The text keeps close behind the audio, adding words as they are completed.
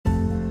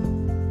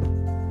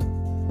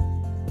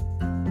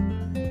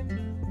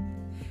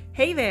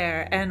Hey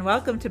there, and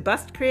welcome to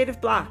Bust Creative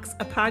Blocks,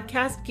 a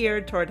podcast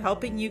geared toward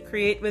helping you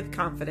create with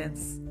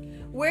confidence.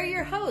 We're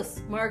your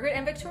hosts, Margaret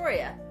and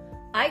Victoria.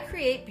 I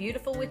create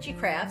beautiful witchy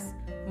crafts,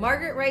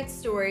 Margaret writes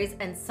stories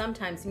and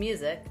sometimes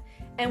music,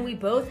 and we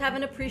both have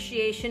an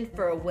appreciation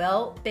for a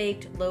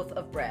well-baked loaf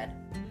of bread.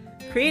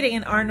 Creating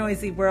in our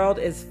noisy world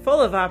is full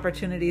of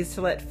opportunities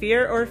to let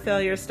fear or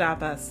failure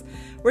stop us.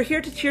 We're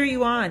here to cheer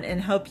you on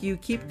and help you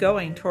keep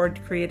going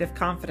toward creative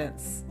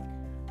confidence.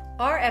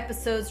 Our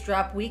episodes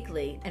drop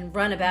weekly and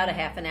run about a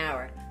half an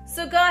hour.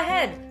 So go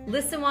ahead,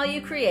 listen while you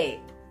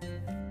create.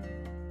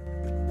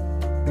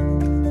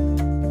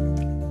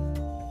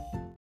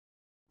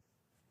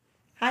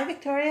 Hi,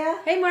 Victoria.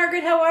 Hey,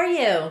 Margaret, how are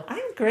you?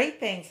 I'm great,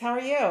 thanks. How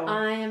are you?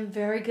 I am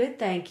very good,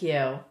 thank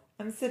you.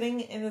 I'm sitting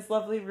in this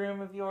lovely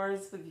room of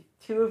yours with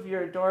two of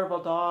your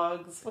adorable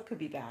dogs. What could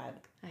be bad?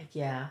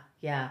 Yeah.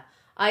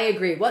 I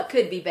agree. What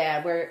could be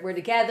bad? We're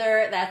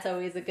together. That's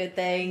always a good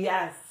thing.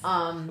 Yes.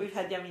 We've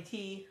had yummy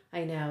tea.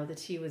 I know. The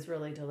tea was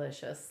really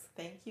delicious.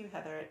 Thank you,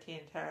 Heather at Tea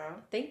and Tarot.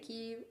 Thank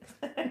you.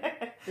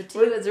 The tea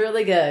was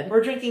really good.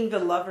 We're drinking the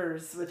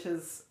Lovers, which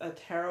is a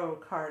tarot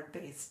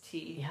card-based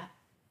tea. Yeah.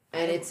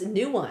 And it's a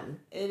new one.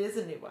 It is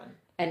a new one.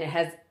 And it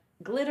has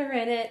glitter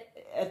in it.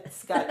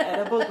 It's got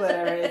edible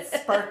glitter.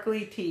 It's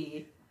sparkly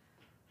tea.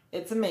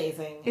 It's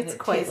amazing. It's and it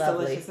quite tastes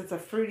lovely. Delicious. It's a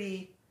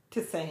fruity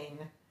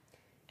tisane.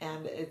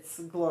 And it's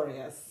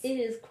glorious. It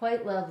is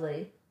quite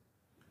lovely.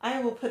 I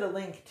will put a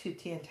link to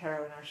Tea and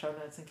Tarot in our show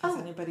notes in case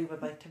anybody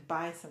would like to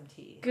buy some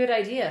tea. Good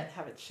idea. And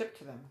have it shipped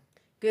to them.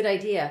 Good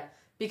idea.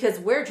 Because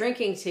we're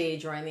drinking tea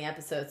during the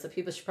episode, so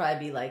people should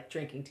probably be like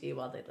drinking tea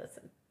while they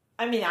listen.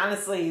 I mean,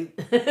 honestly,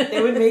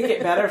 it would make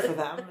it better for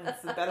them.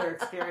 It's a better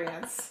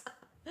experience.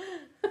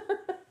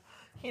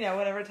 You know,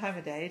 whatever time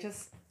of day,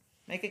 just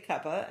make a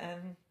cuppa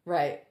and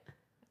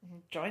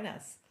join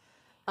us.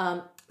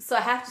 So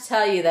I have to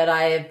tell you that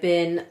I have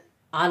been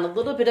on a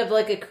little bit of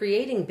like a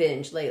creating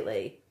binge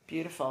lately.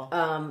 Beautiful.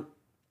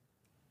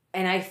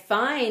 And I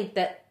find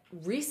that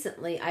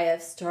recently I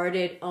have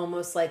started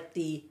almost like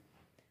the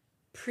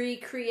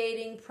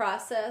pre-creating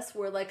process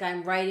where like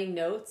I'm writing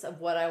notes of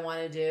what I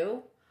want to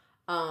do,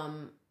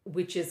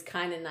 which is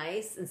kind of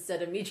nice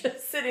instead of me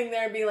just sitting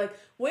there and being like,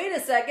 wait a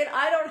second,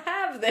 I don't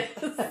have this.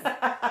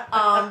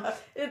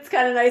 It's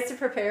kind of nice to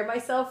prepare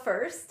myself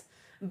first.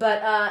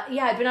 But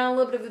I've been on a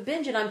little bit of a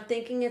binge, and I'm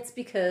thinking it's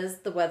because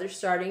the weather's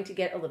starting to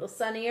get a little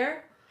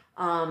sunnier,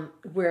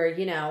 where,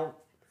 you know,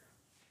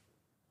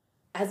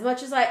 as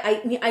much as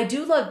I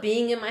do love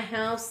being in my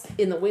house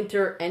in the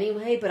winter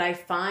anyway, but I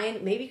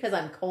find maybe because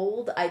I'm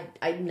cold,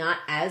 I'm not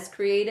as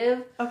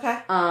creative. Okay.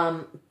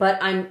 But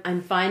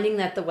I'm finding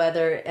that the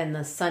weather and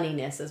the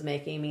sunniness is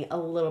making me a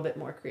little bit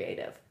more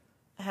creative.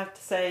 I have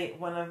to say,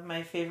 one of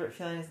my favorite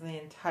feelings in the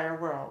entire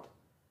world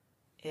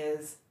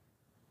is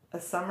a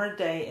summer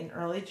day in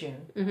early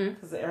June,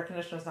 because the air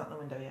conditioner's not in the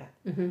window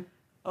yet,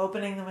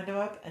 opening the window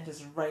up and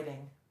just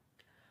writing.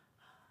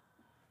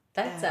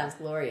 That sounds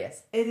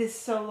glorious. It is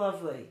so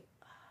lovely.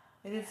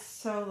 It is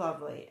so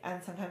lovely.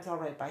 And sometimes I'll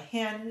write by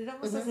hand, and it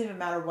almost doesn't even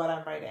matter what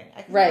I'm writing.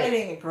 I could be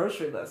writing a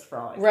grocery list for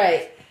all I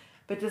care.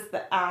 But just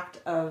the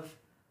act of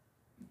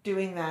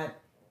doing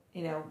that,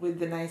 you know, with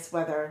the nice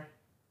weather.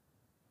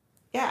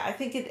 Yeah, I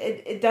think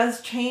it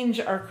does change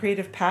our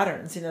creative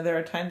patterns. You know, there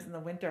are times in the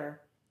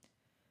winter.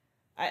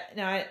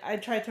 I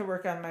try to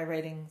work on my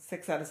writing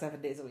 6 out of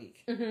 7 days a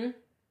week. Mm-hmm.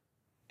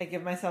 I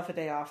give myself a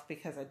day off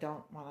because I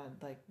don't want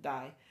to like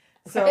die.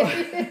 So,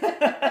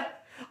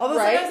 although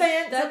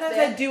sometimes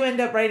I do end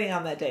up writing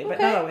on that day,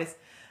 but not always.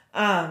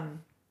 And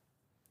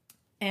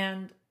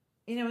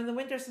you know, in the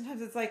winter,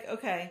 sometimes it's like,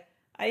 okay,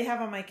 I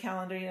have on my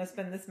calendar, you know,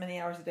 spend this many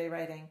hours a day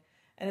writing,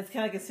 and it's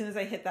kind of like as soon as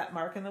I hit that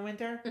mark in the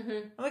winter,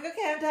 I'm like,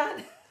 okay, I'm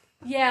done.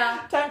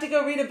 Yeah. Time to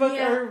go read a book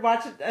or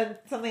watch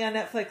something on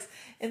Netflix.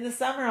 In the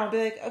summer, I'll be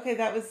like, okay,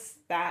 that was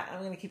that. I'm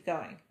going to keep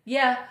going.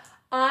 Yeah.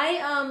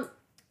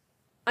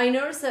 I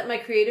noticed that my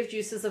creative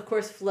juices, of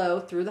course,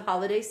 flow through the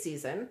holiday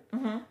season.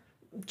 Mm-hmm.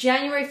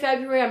 January,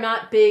 February, I'm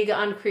not big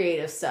on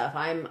creative stuff.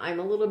 I'm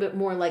a little bit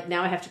more like,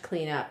 now I have to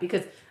clean up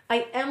because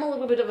I am a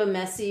little bit of a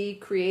messy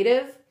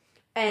creative.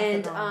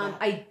 And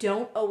I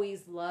don't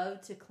always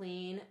love to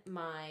clean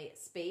my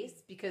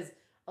space because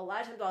a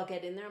lot of times I'll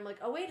get in there. I'm like,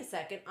 oh, wait a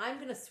second. I'm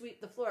going to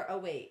sweep the floor. Oh,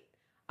 wait.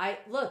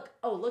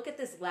 Look at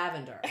this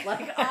lavender.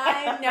 Like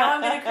I'm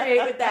going to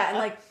create with that. And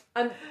like,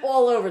 I'm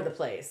all over the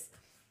place.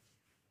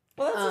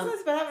 Well, that's just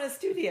nice about having a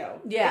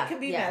studio. Yeah. It can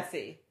be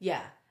messy.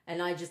 Yeah.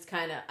 And I just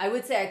I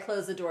would say I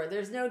close the door.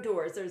 There's no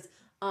doors.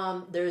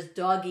 There's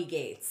doggy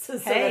gates so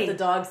that the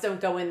dogs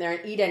don't go in there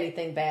and eat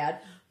anything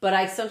bad.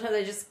 But sometimes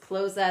I just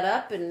close that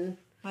up and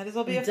might as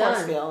well be a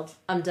force field.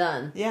 I'm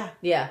done. Yeah.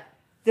 Yeah.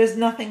 There's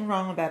nothing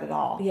wrong with that at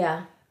all.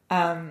 Yeah.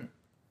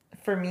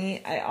 For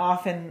me, I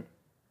often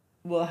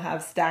will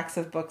have stacks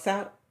of books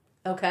out.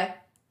 Okay.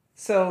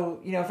 So,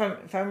 you know,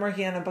 if I'm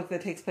working on a book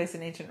that takes place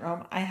in ancient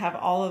Rome, I have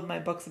all of my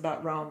books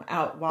about Rome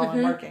out while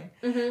I'm working.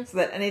 Mm-hmm. So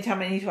that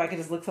anytime I need to, I can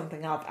just look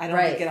something up. I don't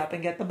need to get up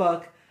and get the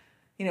book,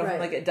 you know, from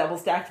like a double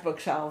stacked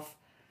bookshelf.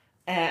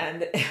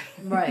 And,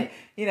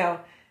 you know,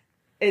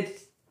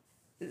 it's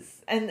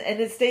and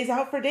it stays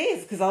out for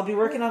days because I'll be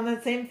working on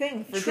the same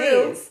thing for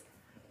True. days.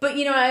 But,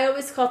 I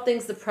always call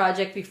things the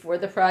project before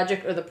the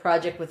project or the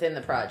project within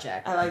the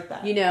project. I like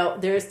that.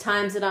 There's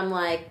times that I'm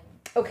like,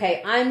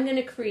 okay, I'm going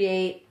to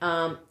create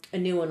a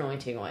new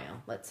anointing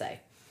oil, let's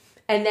say.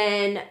 And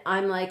then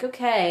I'm like,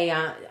 okay,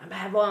 I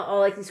have all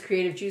like these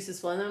creative juices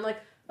flowing. And then I'm like,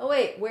 oh,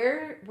 wait,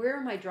 where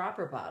are my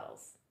dropper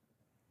bottles?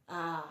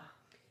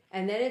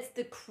 And then it's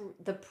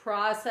the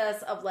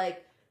process of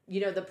like,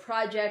 the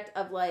project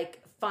of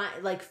like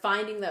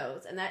finding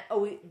those. And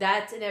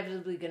that's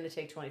inevitably going to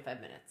take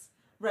 25 minutes.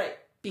 Right.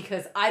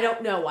 Because I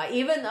don't know why.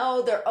 Even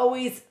though they're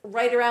always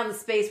right around the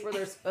space where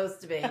they're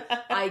supposed to be,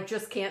 I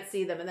just can't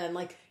see them. And then,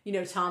 like,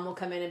 Tom will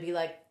come in and be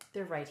like,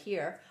 they're right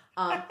here.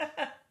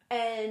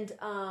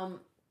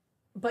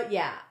 But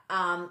yeah,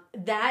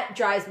 that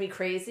drives me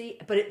crazy.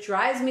 But it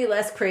drives me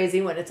less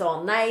crazy when it's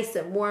all nice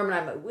and warm and I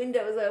have my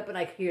windows open.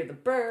 I can hear the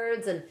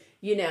birds and,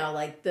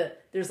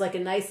 there's like a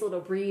nice little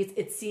breeze.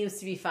 It seems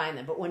to be fine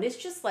then. But when it's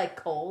just like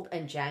cold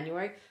and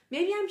January,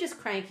 maybe I'm just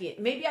cranky.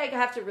 Maybe I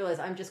have to realize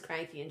I'm just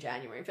cranky in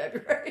January and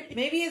February.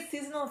 Maybe it's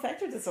seasonal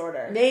affective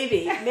disorder.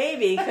 Maybe,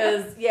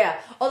 because,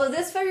 yeah. Although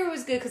this February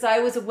was good because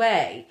I was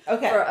away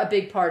for a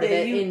big part of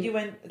it you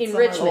went in Richmond.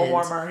 Richmond. A little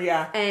warmer,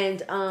 yeah.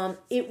 And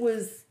it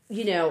was,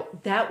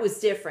 that was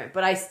different.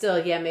 But I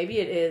still, maybe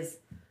it is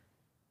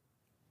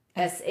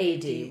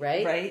SAD,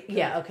 right? Right.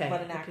 Yeah, okay.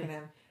 What an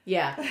acronym.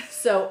 Yeah.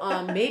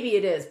 So maybe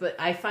it is, but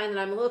I find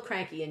that I'm a little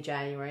cranky in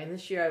January, and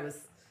this year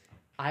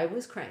I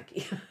was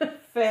cranky.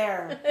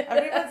 Fair.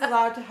 Everyone's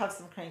allowed to have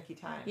some cranky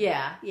time.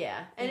 Yeah.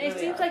 And it really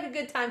seems like a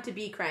good time to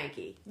be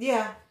cranky.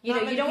 Yeah. You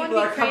don't want to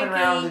be cranky coming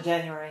around in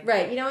January.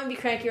 Right. You don't want to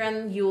be cranky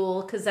around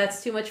Yule because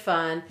that's too much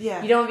fun.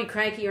 Yeah. You don't want to be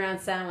cranky around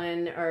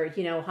Samhain or,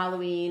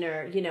 Halloween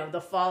or, the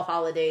fall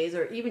holidays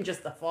or even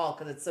just the fall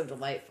because it's so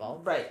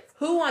delightful. Right.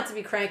 Who wants to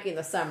be cranky in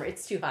the summer?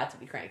 It's too hot to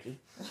be cranky.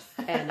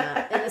 And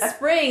in the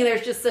spring,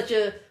 there's just such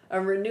a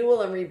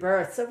renewal and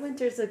rebirth. So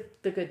winter's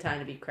the good time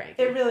to be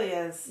cranky. It really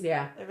is.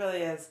 Yeah. It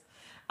really is.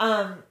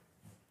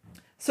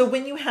 So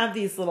when you have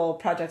these little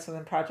projects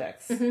within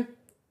projects,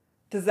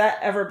 does that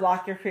ever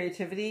block your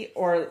creativity?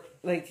 Or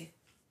like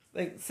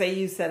say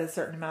you set a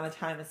certain amount of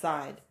time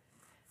aside,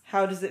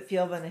 how does it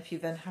feel then if you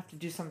then have to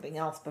do something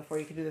else before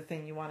you can do the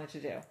thing you wanted to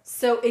do?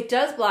 So it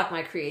does block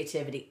my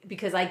creativity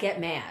because I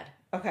get mad.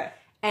 Okay.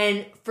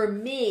 And for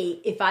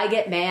me, if I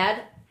get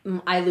mad,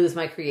 I lose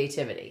my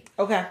creativity.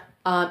 Okay.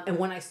 And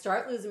when I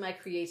start losing my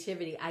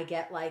creativity, I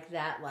get like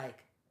that,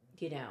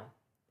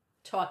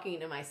 talking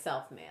to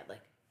myself mad,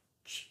 like,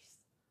 jeez,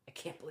 I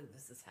can't believe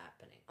this is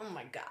happening. Oh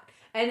my God.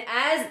 And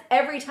as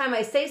every time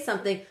I say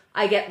something,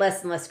 I get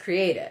less and less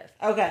creative.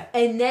 Okay.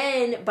 And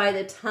then by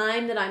the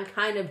time that I'm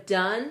kind of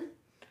done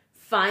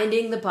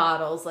finding the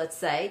bottles, let's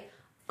say,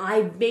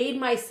 I made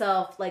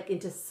myself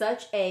into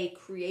such a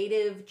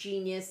creative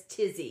genius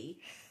tizzy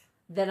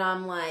that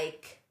I'm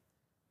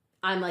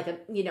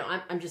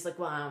just like,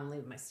 well, I'm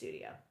leaving my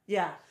studio.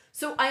 Yeah.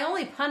 So I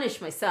only punish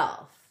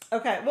myself.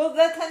 Okay. Well,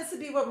 that tends to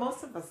be what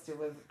most of us do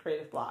with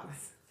creative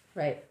blocks.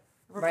 Right.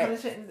 We're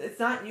punishing. It's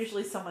not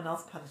usually someone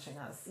else punishing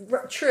us.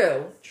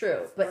 True.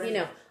 But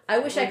I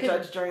wish I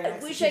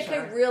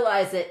could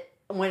realize it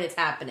when it's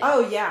happening.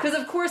 Oh yeah. Because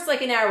of course,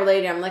 an hour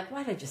later, I'm like,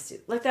 why did I just do?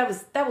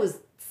 That was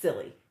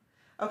silly.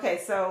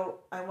 Okay, so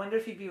I wonder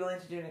if you'd be willing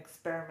to do an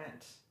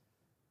experiment.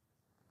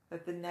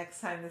 That the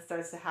next time this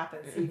starts to happen,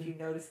 see if you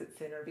notice it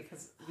sooner,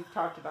 because we've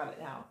talked about it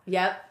now.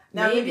 Yep.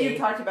 Now maybe you've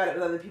talked about it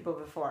with other people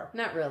before.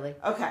 Not really.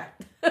 Okay.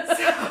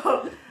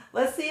 So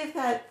let's see if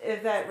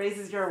that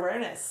raises your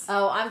awareness.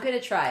 Oh, I'm gonna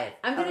try it.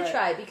 I'm gonna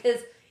try it because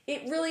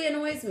it really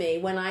annoys me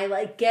when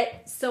I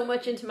get so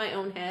much into my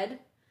own head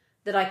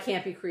that I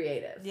can't be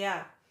creative.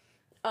 Yeah.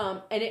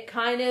 And it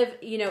kind of,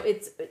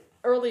 it's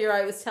earlier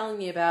I was telling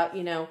you about,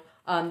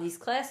 these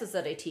classes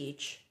that I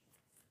teach.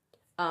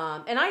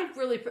 And I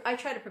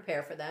try to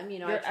prepare for them.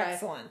 You're I try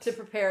excellent. to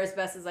prepare as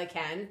best as I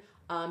can.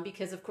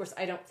 Because of course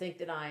I don't think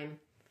that I'm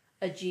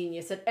a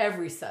genius at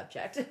every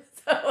subject.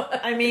 So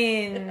I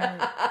mean,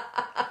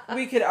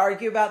 we could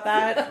argue about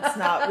that. It's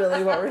not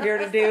really what we're here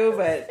to do,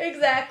 but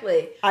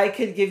exactly. I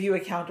could give you a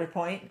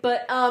counterpoint.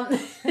 But part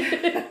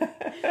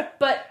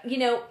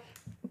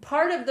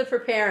of the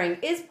preparing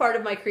is part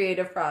of my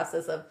creative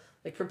process of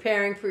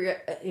preparing for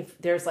if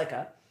there's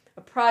a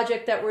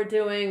project that we're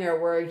doing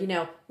or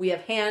we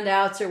have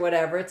handouts or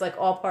whatever. It's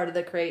all part of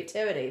the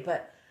creativity.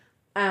 But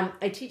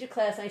I teach a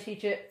class and I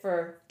teach it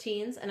for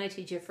teens and I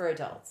teach it for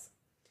adults.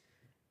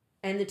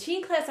 And the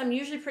teen class, I'm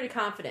usually pretty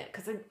confident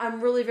because I'm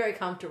really very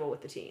comfortable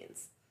with the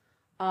teens.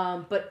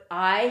 But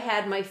I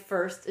had my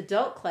first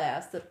adult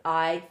class that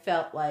I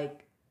felt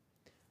like,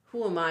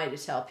 who am I to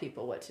tell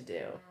people what to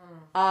do?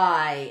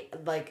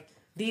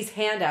 These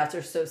handouts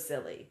are so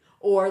silly.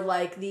 Or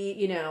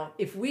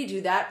if we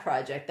do that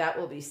project, that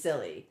will be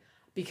silly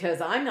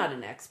because I'm not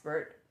an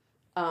expert.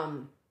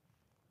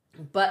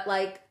 But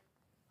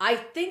I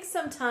think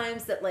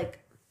sometimes that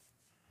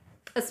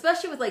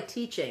especially with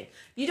teaching,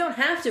 you don't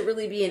have to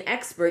really be an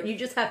expert. You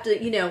just have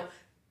to,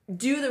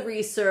 do the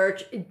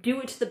research,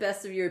 do it to the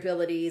best of your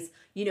abilities,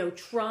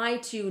 try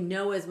to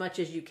know as much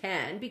as you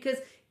can. Because,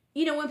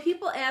 when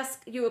people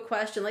ask you a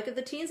question, like if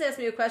the teens ask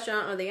me a question, I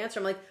don't know the answer,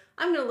 I'm like,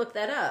 I'm going to look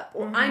that up.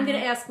 Or I'm going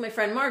to ask my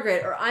friend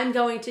Margaret, or I'm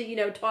going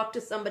to, talk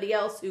to somebody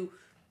else who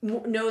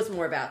knows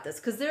more about this.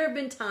 Because there have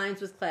been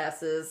times with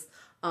classes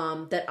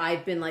that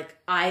I've been like,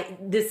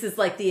 this is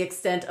like the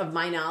extent of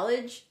my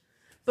knowledge.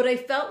 But I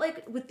felt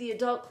like with the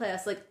adult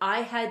class, like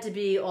I had to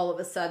be all of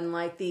a sudden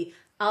like the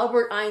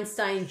Albert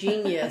Einstein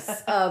genius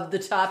of the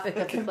topic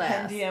of the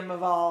class. Compendium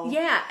of all.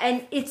 Yeah,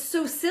 and it's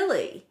so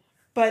silly.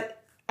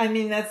 But, I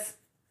mean, it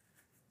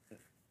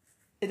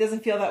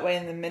doesn't feel that way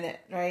in the minute,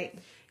 right?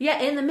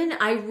 Yeah, in the minute,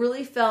 I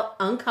really felt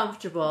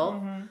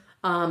uncomfortable.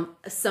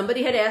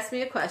 Somebody had asked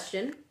me a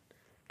question,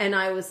 and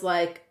I was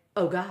like,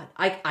 oh, God,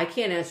 I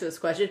can't answer this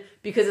question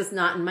because it's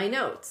not in my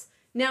notes.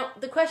 Now,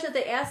 the question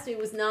that they asked me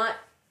was not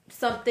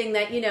something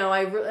that,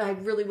 I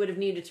really would have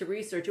needed to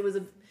research. It was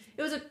a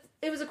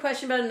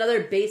question about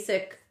another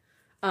basic,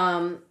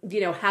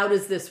 how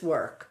does this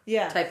work?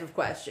 Yeah. Type of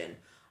question.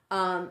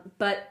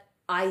 But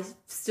I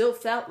still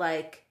felt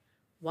like,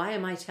 why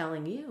am I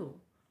telling you?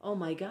 Oh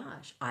my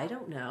gosh, I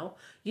don't know.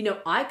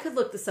 I could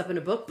look this up in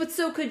a book, but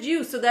so could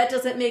you. So that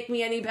doesn't make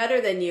me any better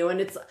than you. And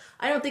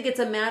I don't think it's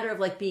a matter of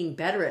like being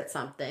better at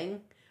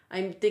something.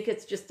 I think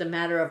it's just a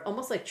matter of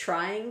almost like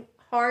trying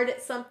hard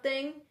at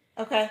something.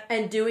 Okay.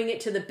 And doing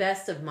it to the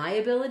best of my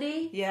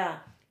ability. Yeah.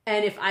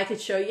 And if I could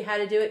show you how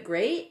to do it,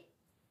 great.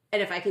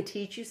 And if I could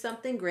teach you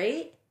something,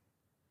 great.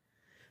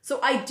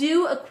 So I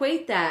do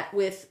equate that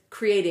with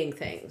creating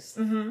things.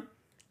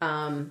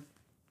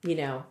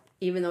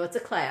 Even though it's a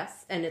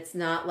class and it's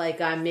not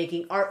like I'm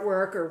making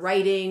artwork or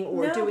writing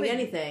or doing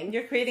anything.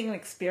 You're creating an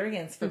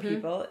experience for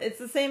people. It's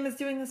the same as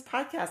doing this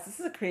podcast. This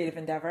is a creative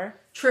endeavor.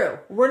 True.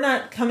 We're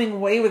not coming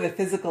away with a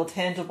physical,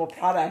 tangible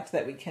product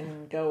that we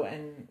can go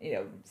and,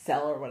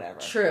 sell or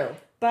whatever. True.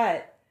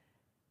 But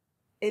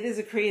it is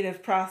a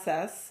creative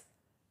process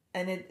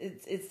and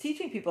it's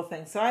teaching people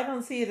things. So I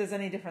don't see it as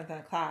any different than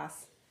a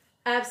class.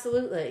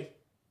 Absolutely.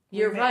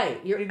 You're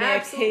right. You're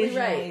absolutely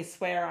right. Occasionally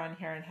swear on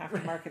here and have to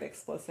mark it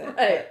explicit. Right.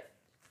 But,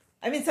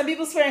 I mean, some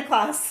people swear in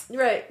class.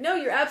 Right. No,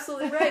 you're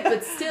absolutely right.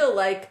 But still,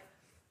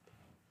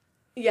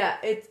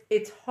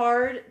 it's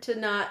hard to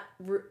not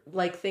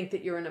think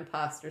that you're an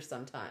imposter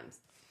sometimes.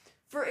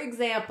 For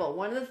example,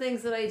 one of the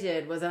things that I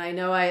did was, and I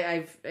know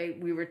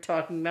we were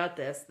talking about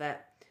this,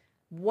 that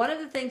one of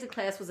the things in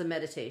class was a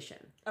meditation.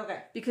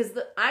 Okay. Because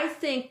I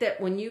think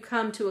that when you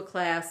come to a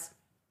class,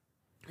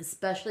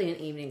 especially an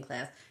evening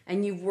class,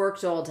 and you've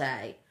worked all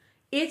day,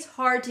 it's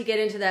hard to get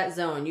into that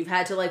zone. You've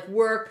had to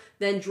work,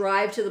 then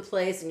drive to the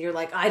place, and you're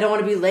like, I don't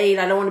want to be late.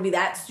 I don't want to be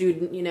that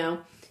student,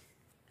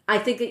 I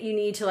think that you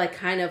need to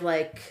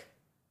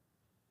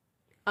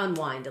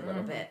unwind a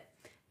little bit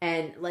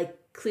and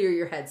clear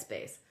your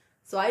headspace.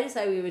 So I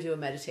decided we would do a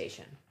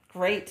meditation.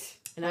 Great.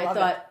 And I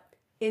thought,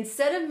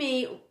 instead of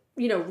me,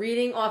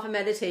 reading off a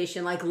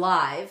meditation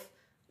live,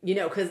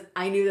 because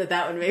I knew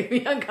that would make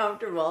me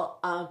uncomfortable,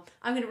 I'm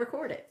going to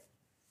record it.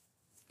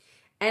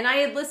 And I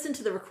had listened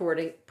to the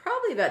recording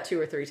probably about 2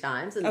 or 3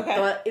 times and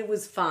thought it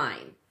was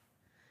fine.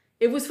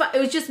 It was fine. It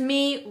was just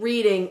me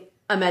reading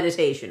a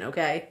meditation,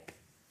 okay?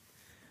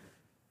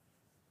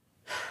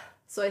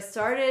 So I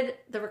started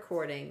the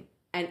recording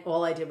and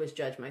all I did was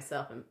judge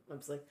myself. And I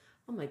was like,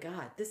 oh my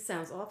God, this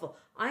sounds awful.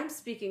 I'm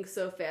speaking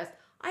so fast.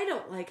 I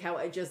don't like how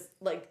I just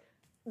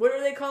what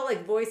are they called?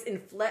 Voice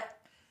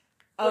inflect.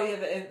 Oh yeah,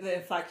 the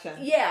inflection.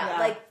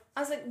 Yeah. I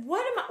was like,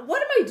 what am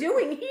I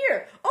doing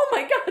here? Oh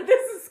my God,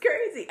 this is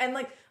crazy. And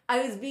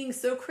I was being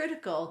so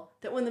critical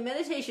that when the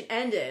meditation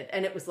ended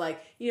and it was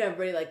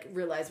everybody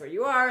realize where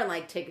you are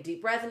and take a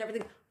deep breath and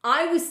everything.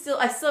 I still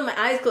had my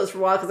eyes closed for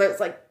a while because I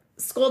was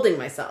scolding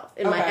myself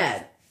in my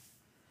head.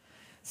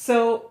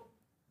 So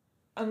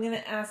I'm going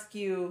to ask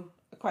you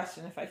a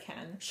question if I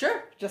can.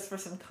 Sure. Just for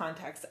some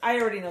context. I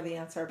already know the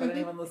answer, but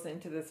anyone listening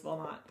to this will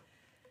not.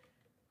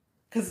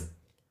 Because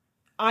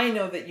I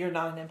know that you're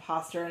not an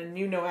imposter, and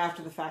you know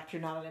after the fact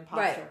you're not an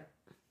imposter. Right.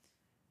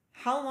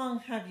 How long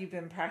have you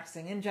been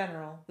practicing, in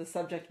general, the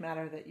subject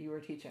matter that you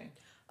were teaching?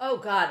 Oh,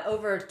 God,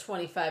 over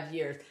 25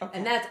 years. Okay.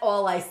 And that's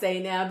all I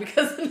say now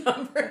because the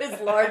number is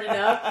large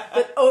enough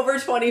that over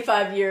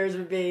 25 years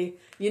would be,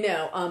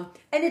 and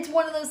it's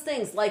one of those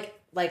things, like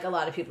a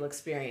lot of people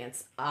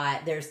experience.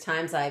 There's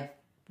times I've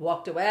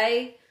walked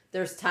away.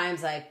 There's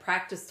times I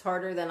practiced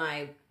harder than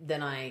I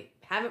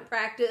haven't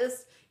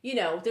practiced.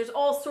 There's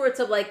all sorts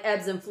of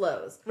ebbs and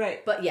flows.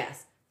 Right. But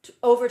yes,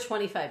 over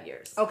 25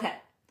 years. Okay.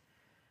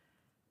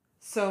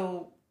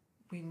 So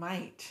we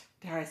might,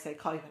 dare I say,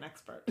 call you an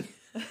expert.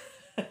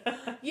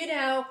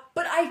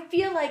 But I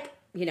feel like,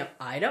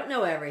 I don't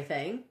know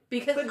everything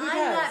because I'm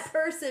that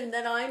person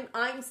that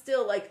I'm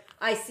still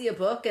I see a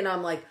book and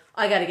I'm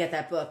I got to get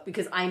that book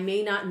because I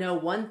may not know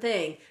one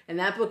thing. And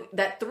that book,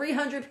 that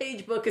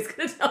 300-page book is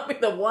going to tell me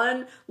the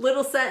one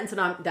little sentence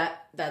and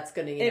that's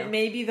going to, It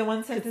may be the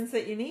one sentence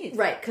that you need.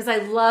 Right. Because I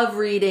love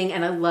reading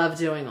and I love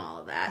doing all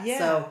of that. Yeah.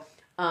 So,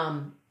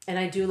 and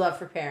I do love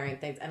preparing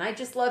things and I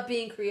just love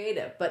being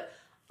creative. But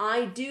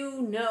I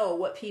do know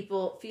what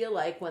people feel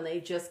like when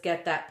they just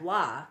get that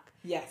block.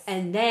 Yes.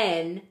 And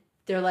then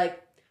they're like,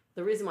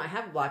 the reason why I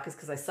have a block is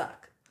because I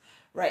suck.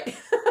 Right.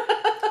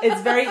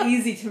 It's very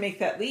easy to make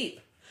that leap.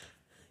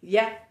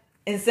 Yeah.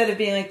 Instead of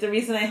being like, the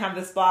reason I have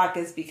this block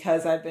is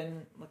because I've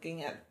been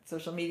looking at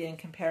social media and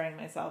comparing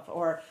myself.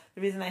 Or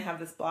the reason I have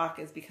this block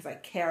is because I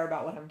care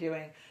about what I'm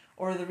doing.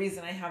 Or the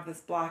reason I have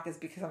this block is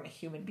because I'm a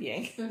human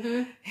being.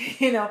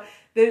 Mm-hmm. You know,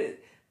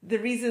 the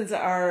reasons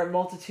are a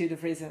multitude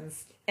of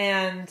reasons.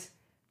 And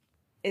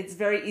it's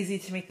very easy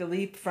to make the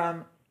leap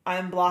from,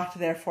 I'm blocked,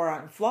 therefore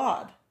I'm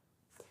flawed.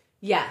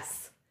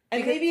 Yes.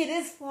 And maybe it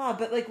is flawed,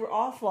 but like, we're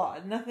all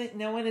flawed.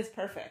 No one is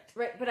perfect.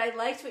 Right. But I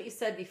liked what you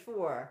said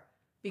before,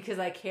 because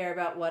I care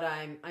about what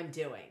I'm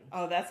doing.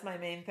 Oh, that's my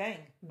main thing.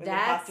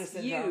 That's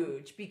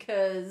huge,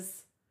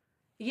 because,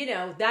 you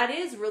know, that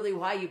is really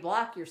why you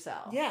block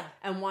yourself. Yeah.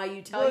 And why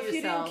you tell yourself. If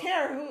you didn't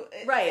care,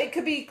 right. It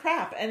could be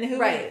crap. And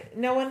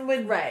no one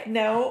would right.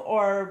 know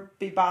or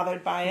be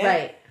bothered by it.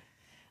 Right.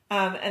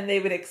 And they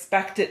would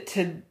expect it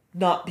to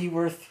not be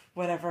worth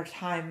whatever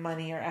time,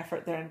 money, or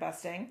effort they're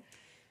investing.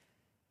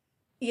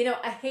 You know,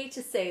 I hate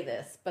to say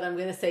this, but I'm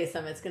going to say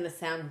something. It's going to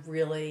sound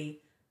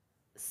really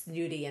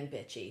snooty and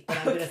bitchy, but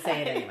I'm going to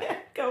say it anyway.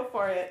 Go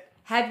for it.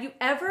 Have you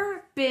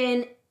ever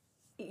been,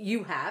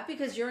 you have,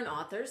 because you're an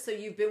author, so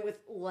you've been with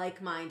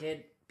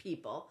like-minded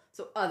people,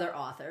 so other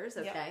authors,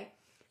 okay?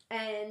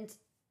 Yep. And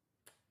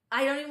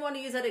I don't even want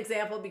to use that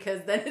example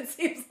because then it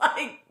seems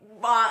like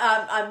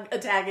I'm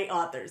attacking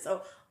authors.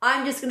 So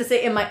I'm just going to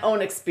say in my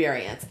own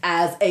experience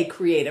as a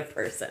creative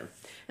person.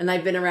 And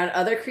I've been around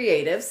other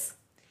creatives,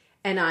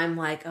 and I'm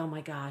like, oh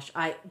my gosh,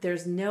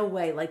 there's no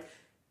way, like,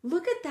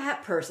 look at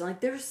that person. Like,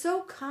 they're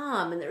so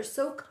calm and they're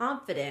so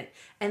confident.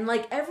 And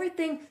like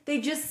everything, they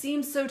just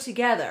seem so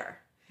together.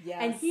 Yes.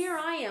 And here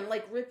I am,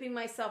 like, ripping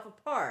myself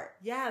apart.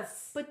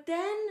 Yes. But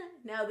then,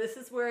 now this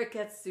is where it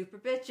gets super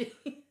bitchy.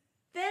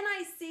 Then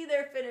I see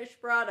their finished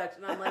product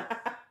and I'm like,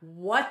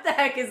 what the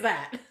heck is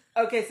that?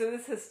 Okay, so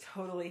this has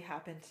totally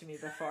happened to me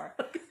before.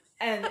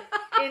 And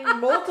in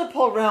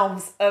multiple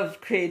realms of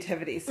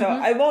creativity. So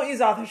I won't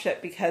use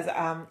authorship because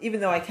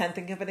even though I can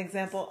think of an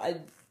example, I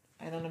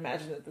don't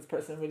imagine that this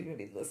person would even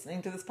be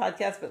listening to this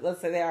podcast, but let's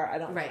say they are. I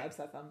don't want to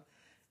upset them.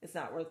 It's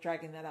not worth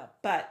dragging that up.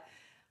 But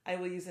I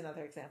will use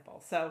another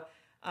example. So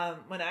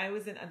when I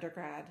was in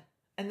undergrad,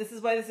 and this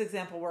is why this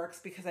example works,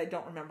 because I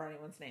don't remember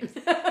anyone's names.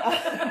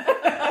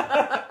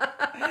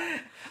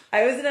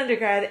 I was in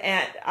undergrad,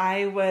 and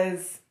I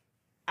was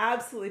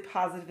absolutely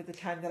positive at the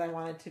time that I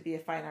wanted to be a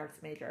fine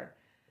arts major.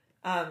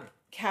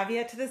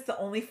 Caveat to this, the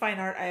only fine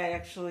art I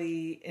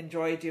actually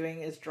enjoy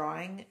doing is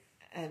drawing.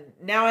 And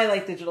now I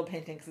like digital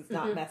painting because it's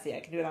not messy. I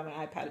can do it on my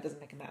iPad. It doesn't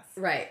make a mess.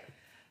 Right.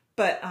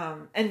 But,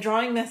 and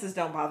drawing messes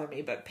don't bother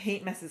me, but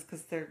paint messes,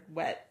 because they're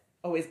wet,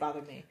 always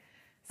bother me.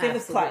 Same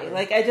with clay.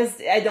 Like, I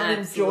don't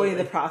enjoy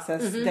the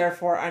process.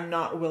 Therefore, I'm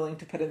not willing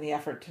to put in the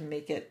effort to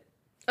make it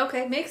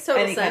okay, makes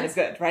total any kind of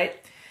good, right?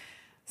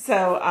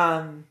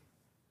 So,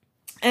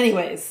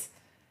 anyways,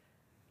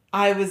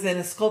 I was in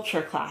a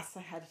sculpture class.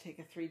 I had to take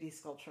a 3D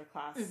sculpture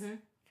class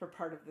for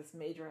part of this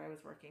major I was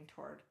working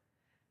toward.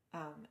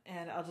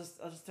 And I'll just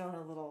throw in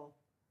a little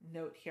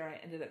note here. I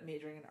ended up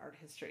majoring in art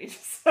history,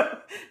 just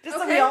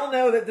so we all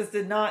know that this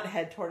did not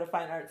head toward a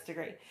fine arts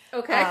degree.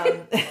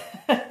 Okay.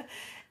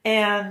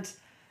 And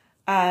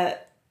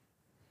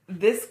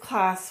this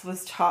class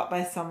was taught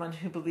by someone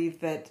who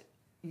believed that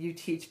you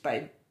teach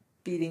by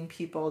beating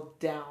people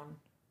down.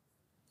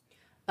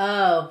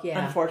 Oh,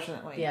 yeah.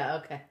 Unfortunately. Yeah,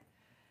 okay.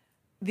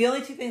 The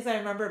only two things I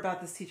remember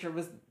about this teacher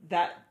was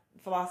that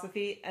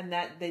philosophy, and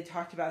that they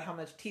talked about how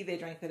much tea they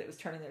drank, that it was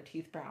turning their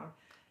teeth brown.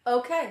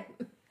 Okay.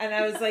 And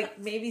I was like,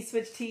 maybe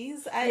switch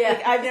teas?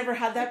 I've never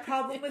had that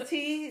problem with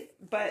tea,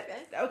 but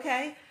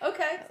okay.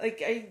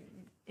 Like,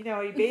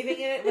 are you bathing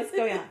in it? What's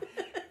going on?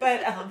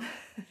 But,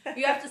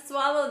 you have to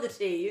swallow the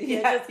tea.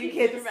 You can't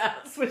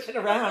just switch it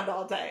around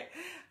all day.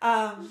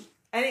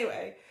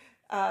 Anyway,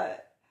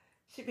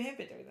 she may have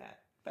been doing that,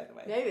 by the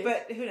way. Maybe.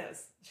 But who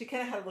knows? She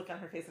kind of had a look on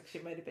her face like she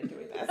might have been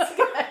doing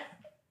that.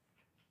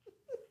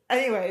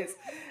 Anyways,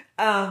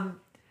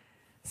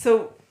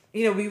 so,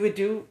 we would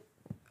do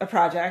a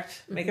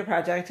project, make a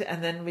project,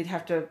 and then we'd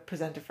have to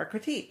present it for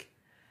critique.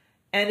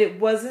 And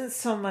it wasn't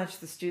so much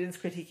the students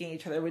critiquing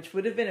each other, which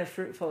would have been a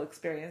fruitful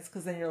experience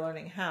because then you're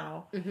learning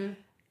how. Mm-hmm.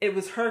 It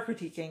was her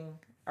critiquing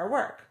our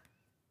work.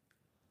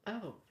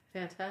 Oh,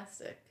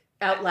 fantastic.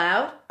 Out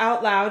loud?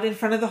 Out loud in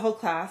front of the whole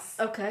class.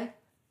 Okay.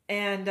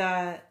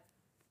 And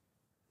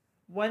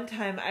one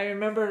time I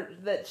remember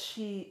that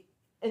she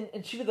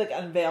would like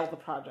unveil the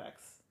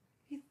projects.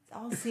 We'd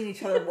all seen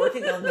each other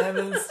working on them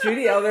in the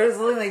studio. There was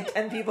only like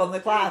 10 people in the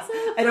class.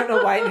 I don't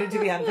know why it needed to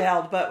be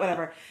unveiled, but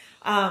whatever.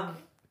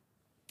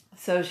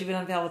 So she would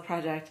unveil the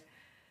project.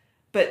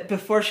 But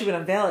before she would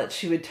unveil it,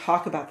 she would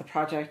talk about the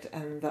project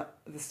and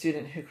the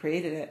student who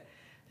created it.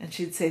 And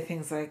she'd say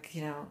things like,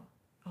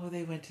 oh,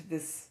 they went to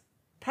this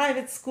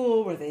private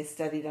school where they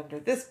studied under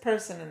this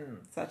person and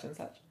such and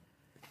such.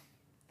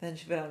 Then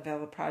she would unveil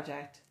the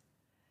project.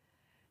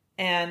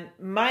 And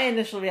my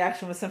initial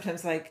reaction was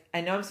sometimes like, I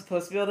know I'm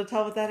supposed to be able to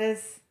tell what that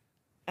is,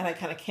 and I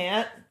kind of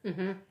can't.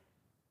 Mm-hmm.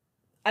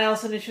 I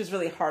also knew she was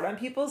really hard on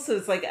people, so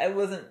it's like I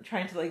wasn't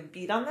trying to like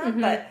beat on them,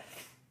 but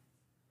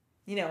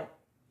you know,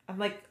 I'm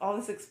like, all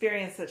this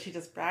experience that she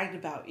just bragged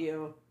about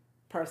you,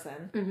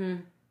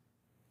 person,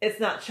 it's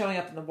not showing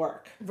up in the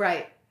work.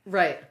 Right.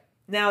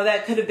 Now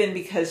that could have been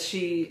because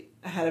she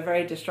had a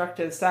very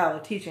destructive style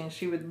of teaching.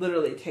 She would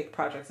literally take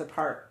projects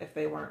apart if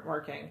they weren't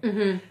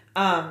working.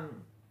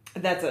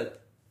 That's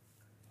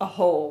a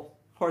whole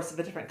horse of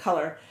a different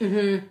color.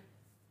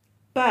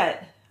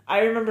 But I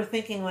remember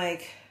thinking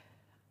like,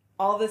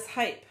 all this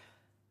hype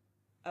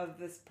of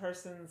this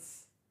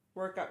person's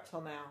work up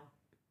till now.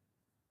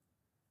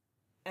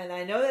 And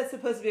I know that's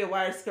supposed to be a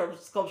wire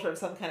sculpture of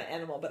some kind of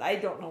animal, but I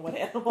don't know what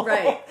animal.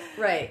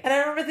 Right. And I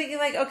remember thinking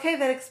like, okay,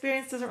 that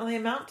experience doesn't really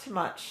amount to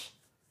much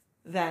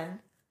then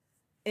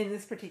in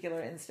this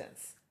particular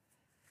instance.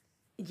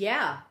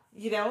 Yeah.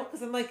 You know,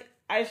 because I'm like,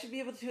 I should be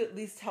able to at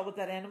least tell what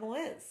that animal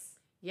is.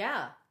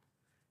 Yeah.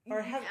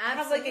 Or have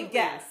like a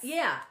guess.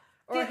 Yeah.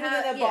 Or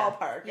have in a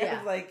ballpark. Yeah. I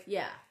was like,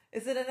 yeah.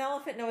 Is it an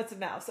elephant? No, it's a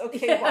mouse.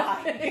 Okay,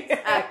 why?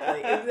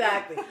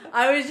 Exactly.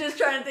 I was just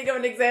trying to think of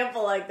an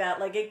example like that.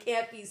 Like, it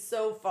can't be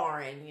so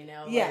foreign, you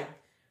know? Yeah.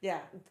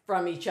 Like,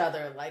 from each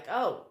other. Like,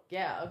 oh,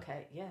 yeah,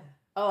 okay, yeah.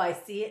 Oh, I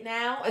see it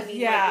now? I mean,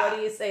 yeah. like, what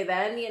do you say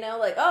then? You know,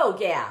 like, oh,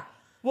 yeah.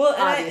 Well,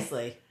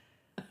 obviously.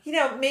 You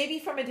know, maybe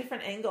from a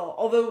different angle.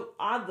 Although,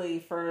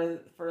 oddly, for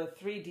a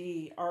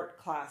 3D art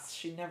class,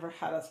 she never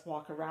had us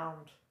walk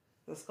around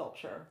the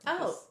sculpture.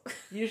 Oh.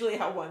 Usually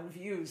how one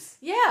views.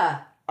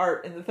 Yeah.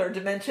 Art in the third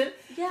dimension.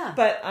 Yeah.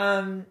 But,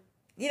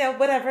 you know,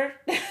 whatever.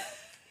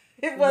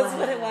 It was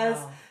what it was.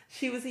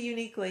 She was a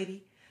unique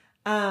lady.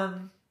 I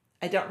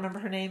don't remember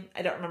her name.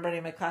 I don't remember any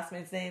of my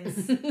classmates'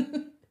 names.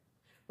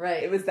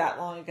 Right. It was that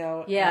long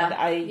ago. Yeah. And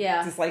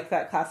I disliked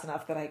that class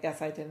enough that I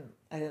guess I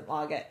didn't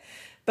log it.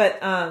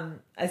 But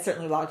I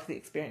certainly logged the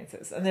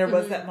experiences. And there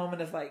was that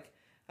moment of like,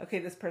 okay,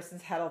 this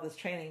person's had all this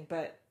training,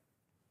 but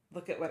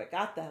look at what it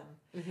got them.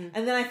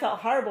 And then I felt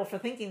horrible for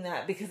thinking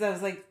that because I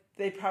was like,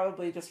 they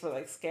probably just were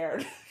like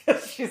scared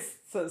because she's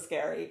so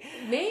scary.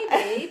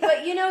 Maybe,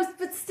 but you know,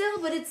 but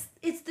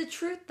it's the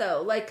truth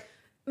though. Like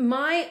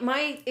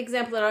my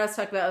example that I was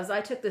talking about was I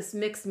took this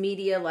mixed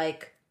media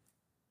like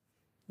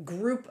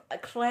group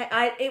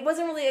class. It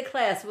wasn't really a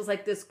class. It was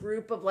like this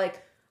group of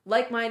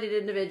like-minded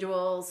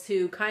individuals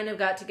who kind of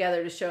got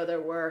together to show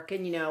their work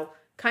and, you know,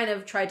 kind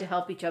of tried to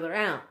help each other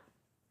out.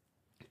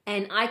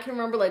 And I can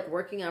remember like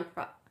working on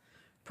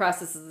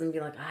processes and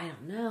being like,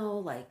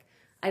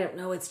 I don't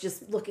know, it's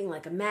just looking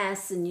like a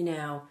mess. And, you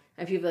know,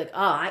 and people are like,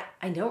 oh,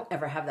 I don't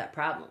ever have that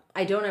problem.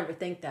 I don't ever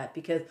think that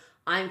because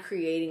I'm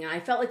creating. And I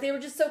felt like they were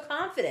just so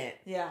confident.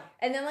 Yeah.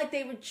 And then like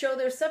they would show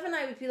their stuff and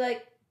I would be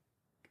like,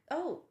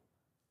 oh,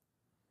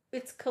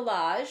 it's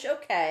collage.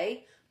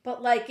 Okay.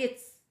 But like,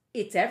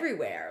 it's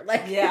everywhere.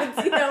 Like,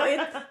 yeah. You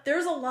know,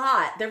 there's a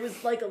lot. There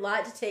was like a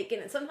lot to take in.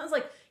 And sometimes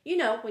like, you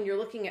know, when you're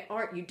looking at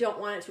art, you don't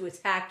want it to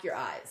attack your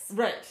eyes.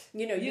 Right.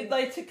 You know, you'd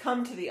like to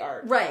come to the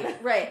art. Right.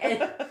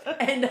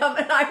 And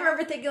I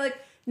remember thinking like,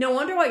 no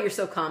wonder why you're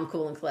so calm,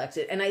 cool, and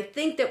collected. And I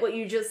think that what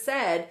you just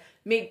said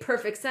made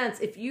perfect sense.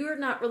 If you're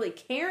not really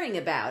caring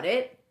about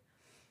it,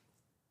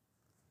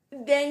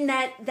 then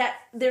that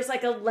there's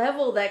like a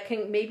level that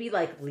can maybe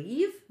like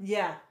leave.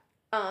 Yeah.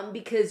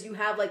 Because you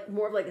have like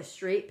more of like a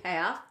straight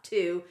path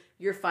to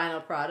your final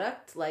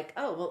product. Like,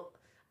 oh, well,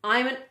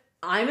 I'm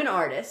an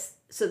artist,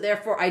 so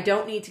therefore I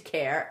don't need to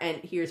care, and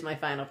here's my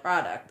final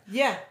product.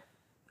 Yeah.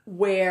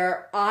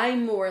 Where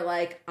I'm more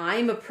like,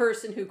 I'm a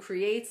person who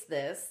creates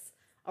this,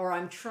 or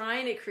I'm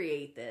trying to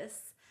create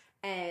this,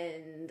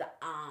 and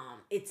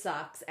it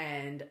sucks,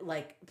 and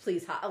like,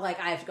 please, like,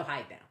 I have to go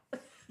hide now.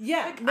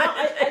 Yeah, no,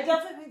 I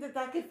definitely think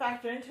that could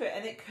factor into it,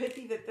 and it could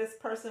be that this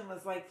person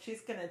was like,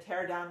 she's going to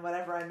tear down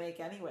whatever I make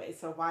anyway,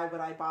 so why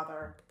would I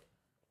bother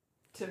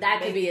to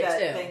make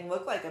that thing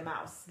look like a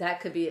mouse? That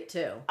could be it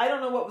too. I don't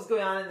know what was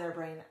going on in their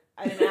brain.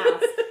 I didn't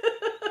ask.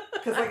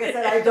 Because like I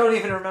said, I don't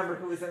even remember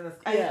who was in this.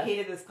 I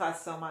hated this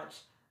class so much.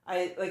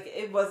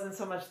 It wasn't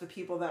so much the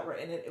people that were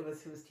in it, it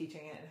was who was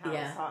teaching it and how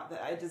it was taught,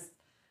 that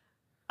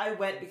I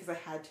went because I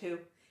had to.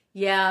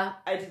 Yeah.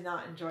 I did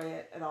not enjoy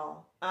it at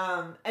all.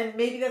 And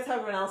maybe that's how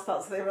everyone else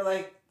felt. So they were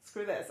like,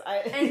 screw this.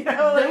 I'm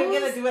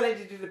going to do what I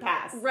did in the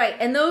past. Right.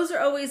 And those are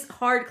always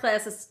hard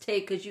classes to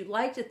take because you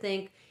like to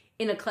think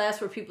in a class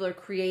where people are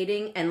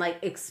creating and like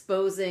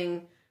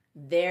exposing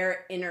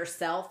their inner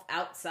self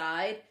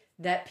outside,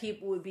 that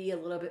people would be a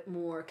little bit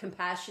more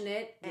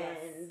compassionate. Yes.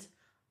 And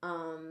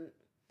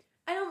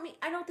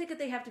I don't think that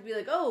they have to be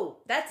like, oh,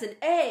 that's an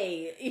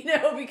A, you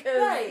know,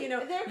 because you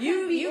know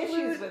you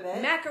lose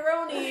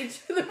macaroni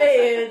to the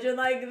page and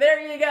like there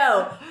you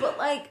go. But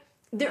like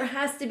there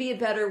has to be a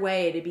better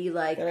way to be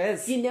like, there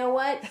is. You know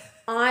what?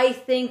 I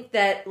think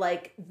that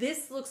like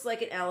this looks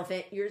like an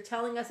elephant. You're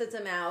telling us it's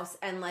a mouse,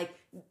 and like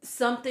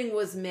something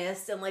was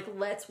missed, and like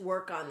let's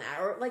work on that.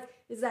 Or like,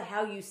 is that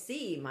how you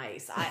see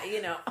mice?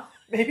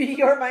 Maybe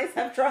your mice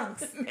have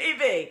trunks.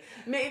 Maybe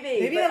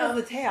that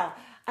was the tail.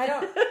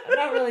 I'm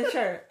not really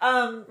sure.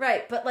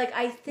 Right. But like,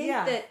 I think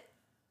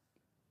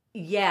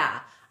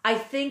I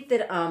think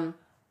that,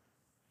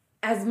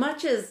 as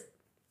much as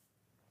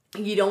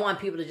you don't want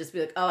people to just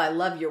be like, oh, I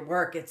love your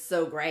work, it's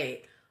so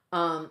great.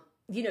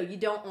 You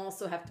don't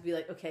also have to be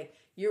like, okay,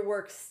 your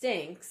work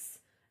stinks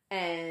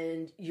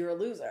and you're a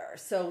loser.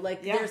 So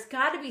like, there's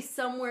got to be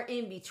somewhere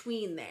in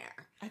between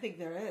there. I think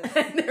there is.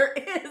 And there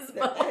is,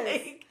 but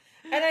like,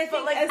 and I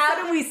think,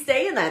 how do we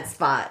stay in that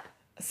spot?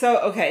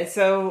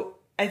 So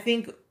I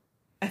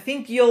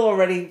think you'll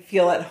already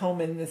feel at home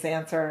in this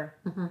answer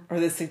or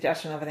this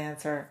suggestion of an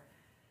answer.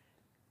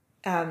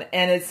 And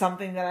it's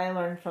something that I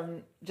learned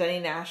from Jenny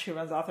Nash, who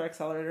runs Author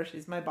Accelerator.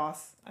 She's my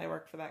boss. I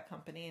work for that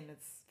company, and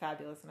it's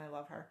fabulous, and I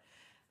love her.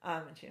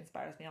 And she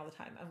inspires me all the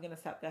time. I'm going to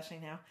stop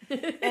gushing now.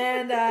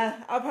 And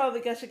I'll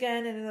probably gush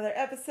again in another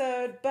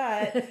episode.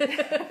 But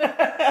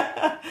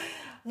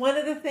one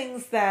of the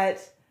things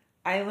that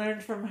I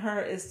learned from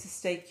her is to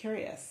stay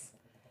curious.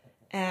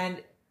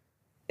 And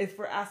if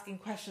we're asking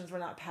questions, we're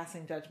not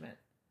passing judgment.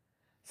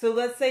 So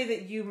let's say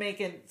that you make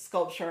a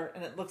sculpture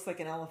and it looks like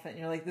an elephant. And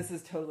you're like, this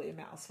is totally a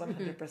mouse,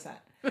 100%.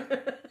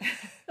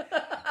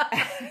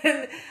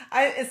 And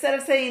instead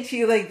of saying to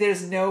you, like,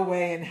 there's no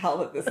way in hell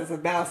that this is a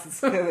mouse, it's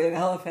clearly an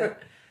elephant.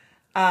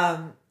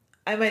 I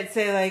might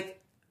say,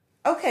 like,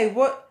 okay,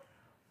 what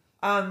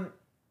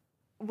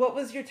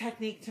was your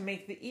technique to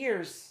make the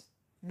ears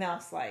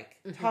mouse-like?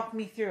 Talk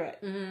me through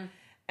it.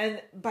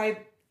 And by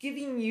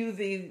giving you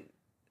the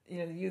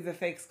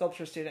fake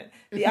sculpture student,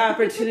 the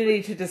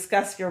opportunity to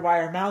discuss your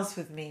wire mouse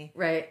with me,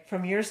 right?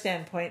 From your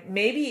standpoint,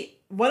 maybe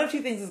one of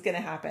two things is going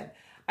to happen.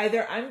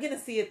 Either I'm going to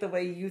see it the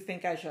way you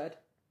think I should.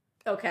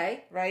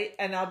 Okay. Right?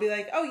 And I'll be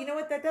like, oh, you know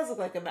what? That does look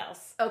like a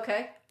mouse.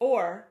 Okay.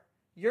 Or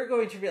you're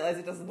going to realize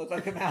it doesn't look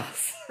like a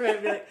mouse. Right.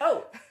 Be like,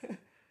 oh,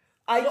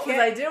 what was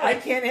I doing? I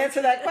can't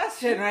answer that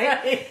question,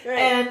 right?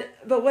 Right.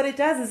 But what it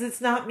does is it's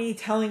not me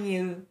telling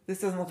you this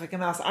doesn't look like a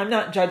mouse. I'm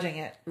not judging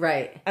it.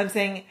 Right. I'm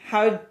saying,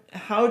 how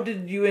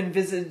did you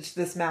envisage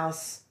this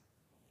mouse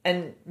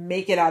and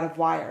make it out of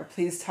wire?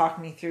 Please talk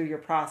me through your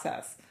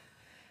process.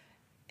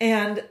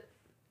 And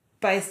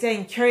by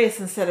staying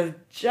curious instead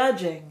of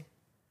judging,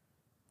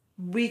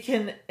 we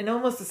can, in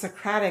almost a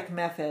Socratic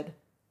method,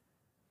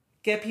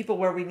 get people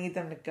where we need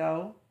them to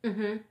go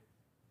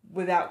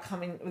without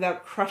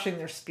crushing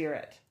their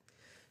spirit.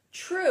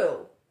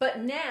 True. But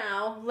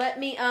now let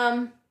me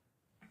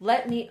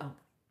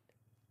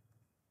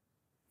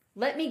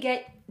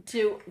get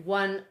to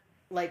one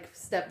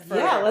step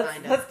further. Yeah,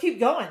 let's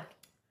keep going.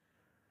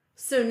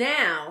 So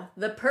now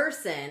the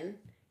person,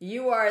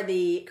 you are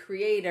the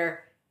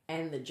creator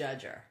and the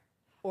judger.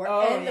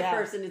 And the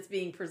person it's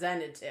being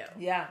presented to.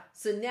 Yeah.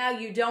 So now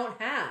you don't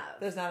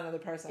have. There's not another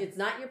person. It's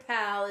not your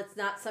pal. It's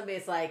not somebody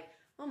that's like,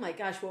 oh my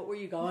gosh, what were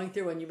you going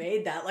through when you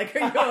made that? Like, are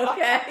you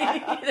okay?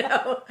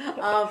 Because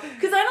I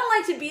don't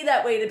like to be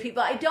that way to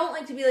people. I don't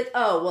like to be like,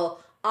 oh,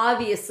 well,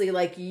 obviously,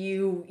 like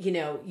you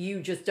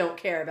just don't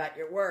care about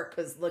your work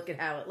because look at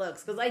how it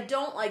looks. Because I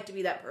don't like to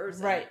be that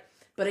person. Right.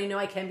 But I know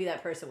I can be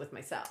that person with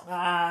myself.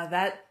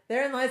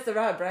 Therein lies the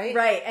rub, right?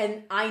 Right.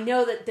 And I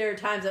know that there are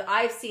times that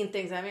I've seen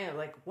things, I'm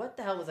like, what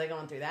the hell was I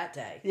going through that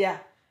day? Yeah.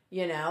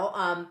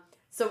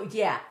 So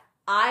yeah,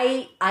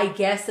 I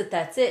guess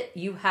that's it.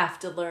 You have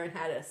to learn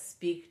how to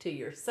speak to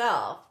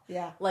yourself.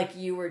 Yeah. Like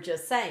you were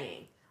just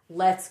saying.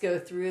 Let's go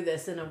through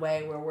this in a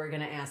way where we're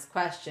going to ask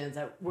questions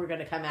that we're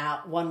going to come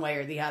out one way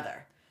or the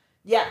other.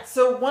 Yeah.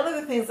 So one of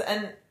the things,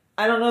 and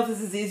I don't know if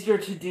this is easier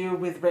to do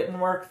with written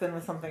work than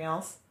with something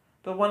else,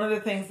 but one of the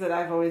things that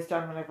I've always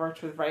done when I've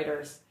worked with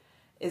writers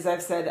is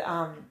I've said,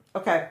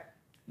 okay,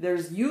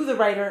 there's you, the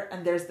writer,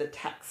 and there's the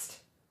text.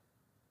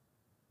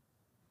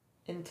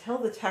 Until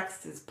the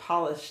text is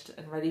polished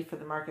and ready for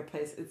the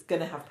marketplace, it's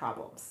going to have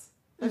problems.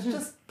 Let's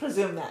just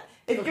presume that.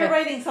 If you're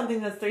writing something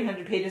that's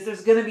 300 pages,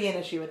 there's going to be an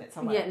issue in it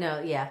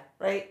somewhere. Yeah.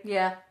 Right?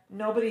 Yeah.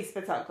 Nobody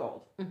spits out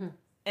gold.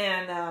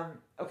 And,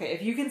 okay,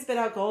 if you can spit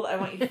out gold, I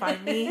want you to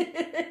find me,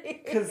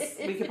 because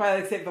we could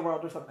probably save the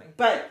world or something.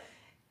 But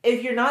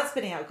if you're not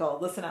spitting out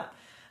gold, listen up.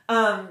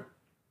 I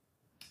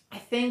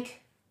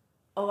think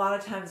a lot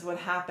of times what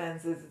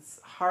happens is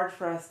it's hard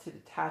for us to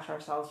detach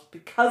ourselves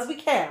because we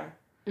care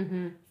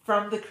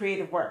from the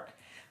creative work.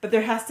 But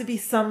there has to be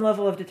some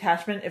level of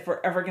detachment if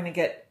we're ever going to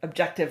get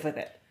objective with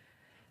it,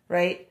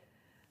 right?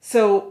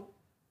 So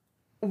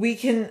we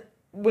can,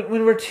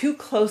 when we're too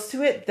close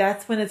to it,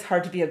 that's when it's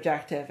hard to be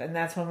objective, and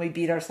that's when we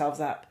beat ourselves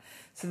up.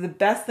 So the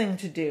best thing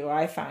to do,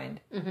 I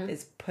find,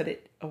 is put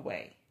it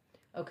away.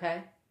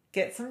 Okay.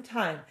 Get some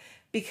time,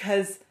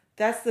 because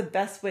that's the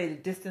best way to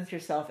distance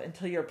yourself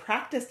until you're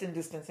practiced in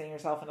distancing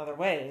yourself in other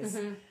ways.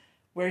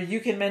 Where you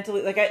can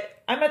mentally,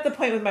 I'm at the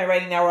point with my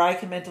writing now where I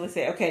can mentally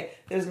say, okay,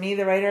 there's me,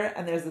 the writer,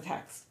 and there's the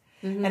text.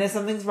 And if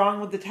something's wrong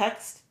with the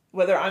text,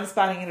 whether I'm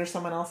spotting it or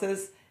someone else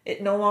is,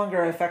 it no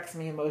longer affects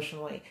me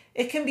emotionally.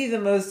 It can be the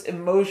most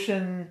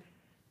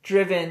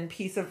emotion-driven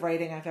piece of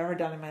writing I've ever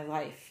done in my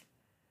life.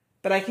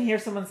 But I can hear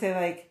someone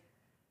say,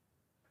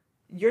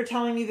 you're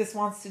telling me this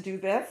wants to do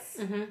this?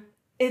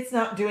 It's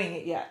not doing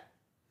it yet.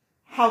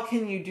 How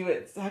can you do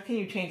it? How can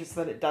you change it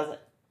so that it does it?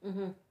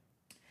 Mm-hmm.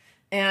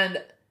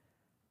 And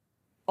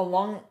a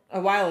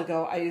while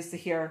ago, I used to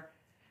hear,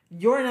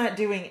 "You're not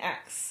doing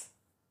X."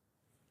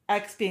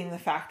 X being the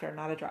factor,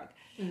 not a drug.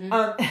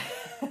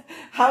 Mm-hmm.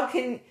 How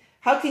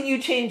can you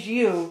change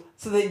you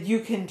so that you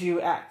can do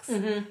X?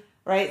 Mm-hmm.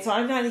 Right? So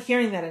I'm not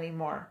hearing that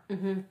anymore.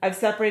 Mm-hmm. I've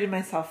separated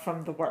myself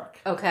from the work.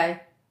 Okay.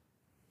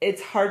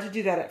 It's hard to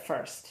do that at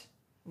first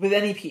with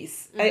any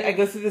piece. Mm-hmm. I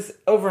go through this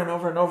over and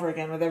over and over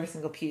again with every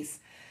single piece.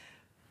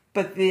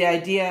 But the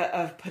idea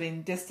of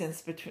putting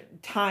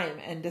time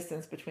and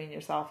distance between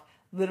yourself,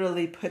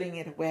 literally putting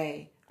it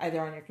away, either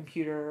on your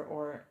computer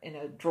or in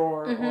a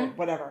drawer mm-hmm. or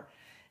whatever,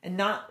 and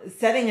not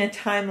setting a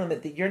time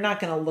limit that you're not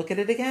going to look at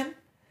it again,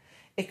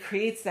 it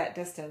creates that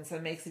distance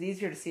and makes it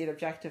easier to see it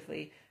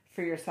objectively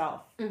for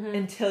yourself mm-hmm.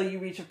 until you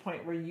reach a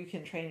point where you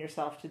can train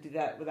yourself to do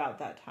that without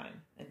that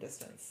time and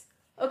distance.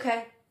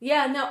 Okay.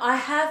 Yeah, no, I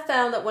have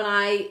found that when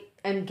I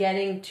am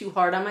getting too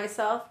hard on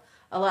myself,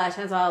 a lot of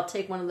times I'll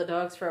take one of the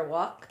dogs for a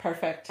walk.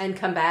 Perfect. And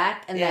come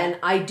back, and then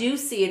I do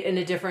see it in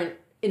a different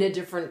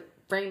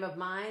frame of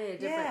mind, in a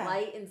different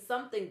light, in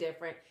something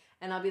different.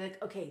 And I'll be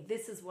like, okay,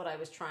 this is what I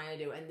was trying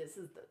to do, and this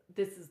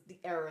is the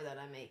error that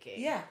I'm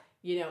making. Yeah.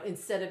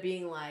 Instead of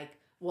being like,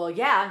 well,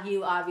 yeah,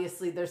 you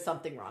obviously there's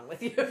something wrong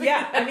with you.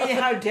 Yeah. I mean,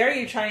 how dare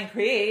you try and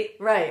create?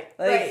 Right.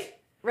 Like,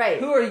 right.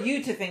 Who are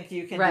you to think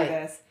you can do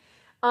this?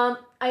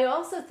 I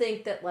also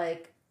think that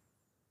like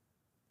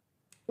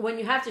when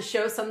you have to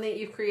show something that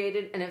you've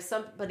created, and if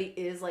somebody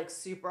is like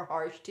super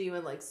harsh to you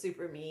and like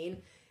super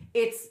mean,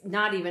 it's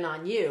not even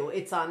on you,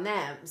 it's on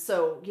them.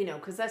 So,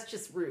 because that's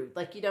just rude.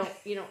 Like you know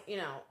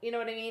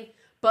what I mean?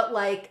 But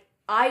like,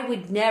 I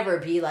would never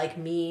be like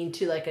mean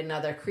to like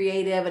another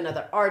creative,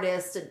 another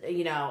artist,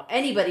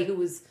 anybody who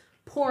was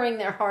pouring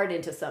their heart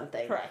into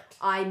something. Correct.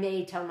 I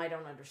may tell them I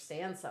don't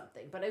understand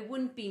something, but I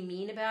wouldn't be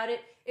mean about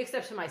it,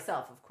 except to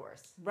myself, of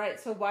course. Right.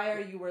 So why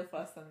are you worth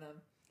less than them?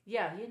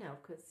 Yeah,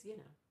 because,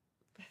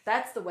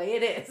 that's the way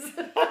it is.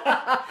 Except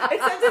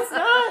it's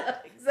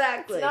not.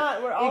 Exactly. It's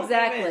not. We're all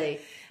exactly.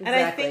 And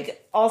I think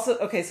also,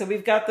 okay, so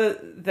we've got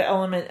the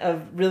element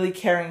of really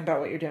caring about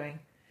what you're doing.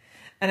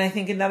 And I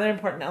think another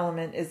important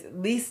element is, at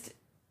least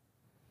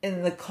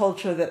in the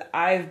culture that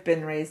I've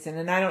been raised in,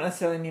 and I don't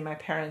necessarily mean my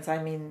parents,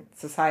 I mean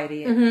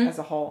society mm-hmm. as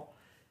a whole,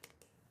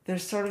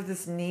 there's sort of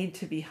this need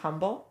to be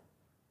humble.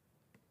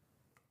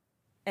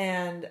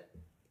 And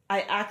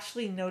I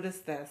actually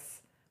noticed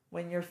this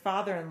when your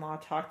father-in-law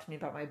talked to me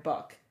about my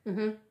book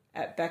mm-hmm.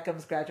 at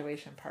Beckham's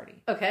graduation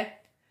party. Okay.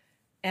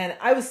 And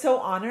I was so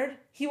honored.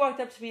 He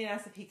walked up to me and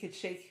asked if he could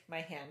shake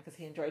my hand because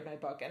he enjoyed my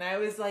book. And I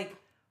was like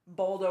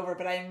bowled over,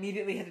 but I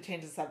immediately had to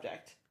change the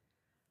subject.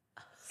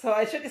 So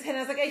I shook his hand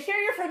and I was like, I hear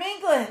you're from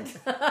England.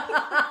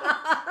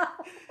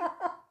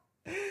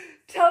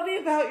 Tell me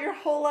about your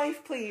whole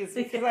life, please,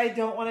 because I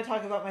don't want to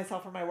talk about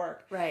myself or my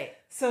work. Right.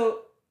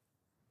 So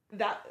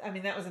that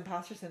was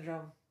imposter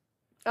syndrome.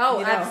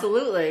 Oh,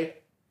 absolutely.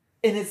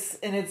 In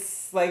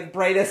its like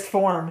brightest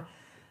form.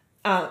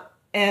 So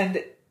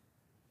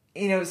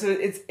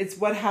it's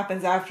what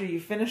happens after you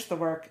finish the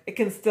work. It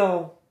can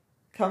still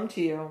come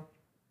to you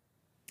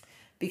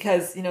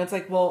because, it's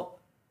like, well,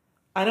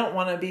 I don't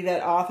want to be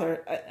that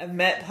author. I've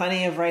met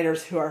plenty of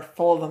writers who are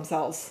full of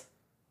themselves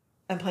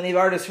and plenty of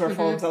artists who are mm-hmm.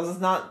 full of themselves.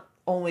 It's not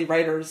only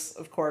writers,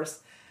 of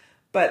course,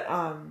 but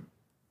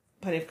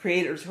plenty of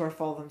creators who are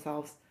full of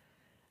themselves.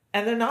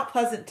 And they're not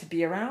pleasant to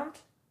be around.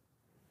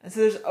 And so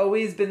there's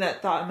always been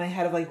that thought in my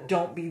head of like,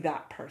 don't be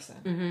that person.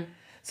 Mm-hmm.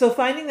 So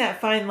finding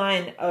that fine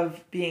line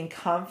of being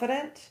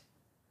confident,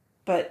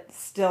 but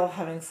still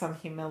having some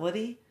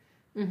humility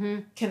mm-hmm.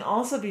 can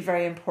also be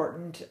very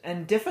important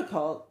and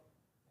difficult.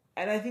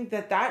 And I think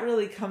that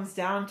really comes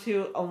down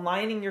to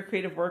aligning your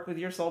creative work with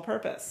your sole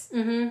purpose.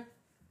 Mm-hmm.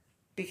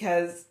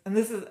 Because, and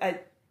this is, I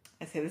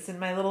say this in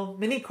my little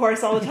mini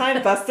course all the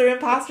time, bust through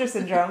imposter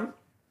syndrome.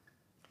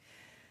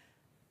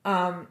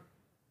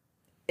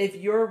 If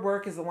your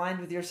work is aligned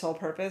with your sole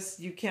purpose,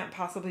 you can't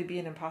possibly be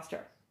an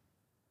imposter.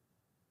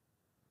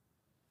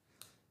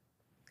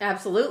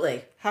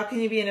 Absolutely. How can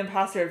you be an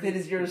imposter if it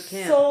is your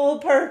sole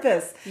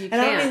purpose? And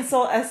I don't mean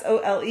soul,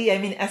 S-O-L-E, I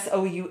mean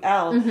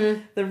S-O-U-L.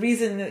 Mm-hmm. The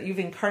reason that you've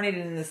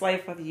incarnated in this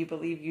life, whether you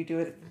believe you do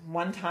it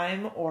one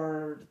time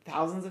or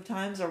thousands of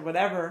times or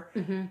whatever,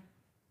 mm-hmm.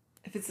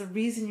 if it's the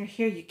reason you're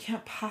here, you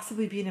can't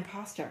possibly be an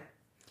imposter.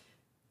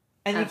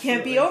 And Absolutely. You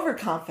can't be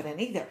overconfident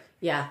either.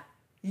 Yeah.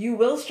 You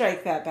will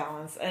strike that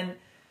balance. And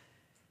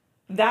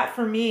that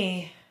for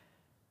me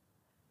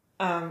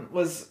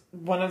was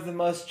one of the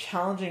most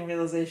challenging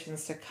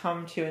realizations to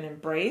come to and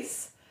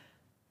embrace.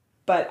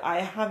 But I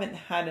haven't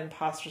had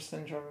imposter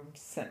syndrome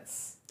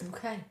since.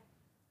 Okay.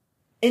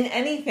 In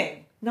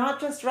anything,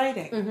 not just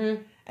writing.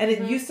 Mm-hmm. And it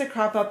mm-hmm. used to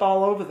crop up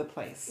all over the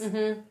place.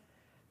 Mm-hmm.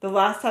 The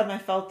last time I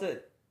felt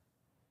it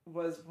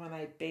was when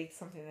I baked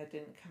something that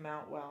didn't come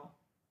out well.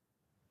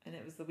 And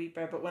it was the wheat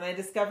bread. But when I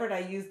discovered I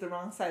used the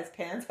wrong size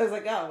pans, I was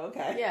like, oh,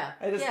 okay. Yeah.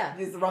 I just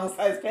used the wrong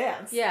size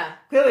pans. Yeah.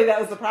 Clearly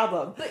that was the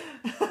problem. But,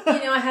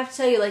 I have to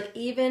tell you, like,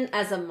 even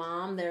as a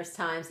mom, there's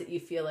times that you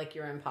feel like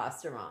you're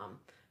imposter mom.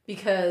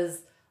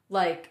 Because,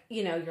 like,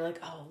 you're like,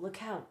 oh, look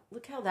how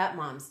that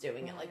mom's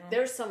doing it. Like,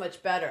 they're so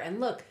much better. And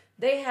look,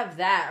 they have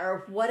that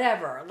or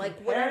whatever. Like,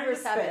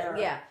 whatever's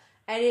happening. Yeah.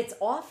 And it's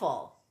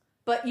awful.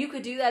 But you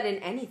could do that in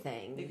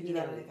anything. You could do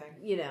that in anything.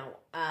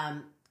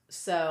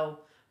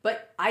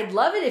 But I'd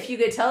love it if you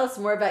could tell us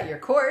more about your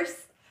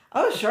course.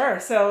 Oh, sure.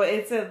 So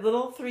it's a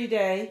little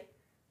 3-day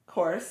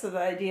course. So the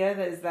idea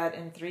is that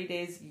in 3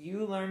 days,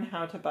 you learn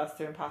how to bust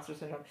through imposter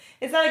syndrome.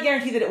 It's not a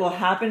guarantee that it will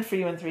happen for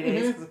you in 3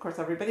 days, because of course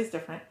everybody's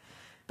different.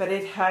 But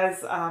it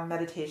has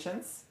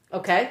meditations.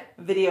 Okay.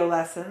 Video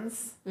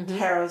lessons,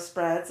 tarot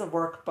spreads, a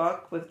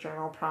workbook with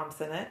journal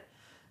prompts in it.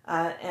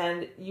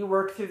 And you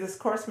work through this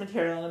course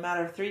material in a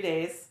matter of 3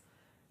 days.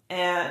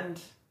 And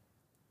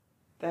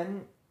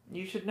then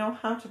you should know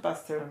how to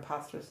bust through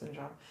imposter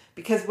syndrome.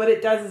 Because what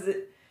it does is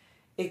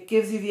it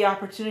gives you the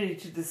opportunity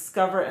to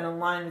discover and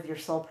align with your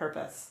soul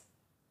purpose.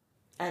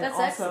 And That's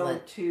also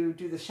excellent. To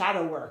do the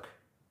shadow work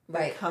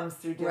that comes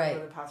through dealing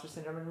with imposter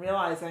syndrome and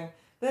realizing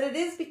that it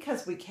is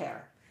because we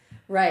care.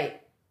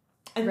 Right.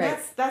 And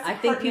that's I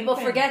think people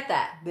forget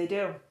that. They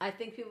do. I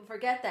think people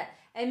forget that.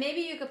 And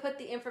maybe you could put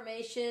the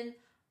information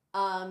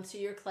to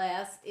your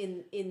class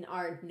in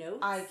our notes.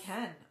 I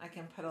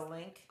can put a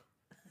link.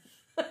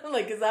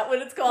 Like, is that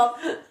what it's called?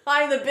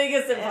 I'm the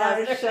biggest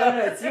imposter. In our show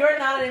notes. You are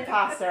not an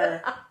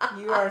imposter.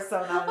 You are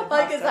so not an imposter.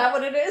 Like, is that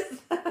what it is?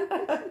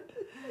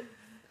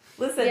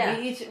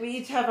 Listen, we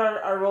each have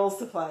our roles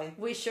to play.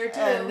 We sure do.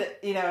 And,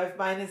 if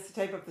mine is to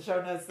type up the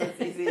show notes,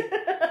 that's easy.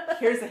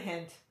 Here's a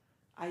hint.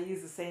 I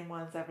use the same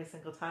ones every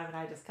single time, and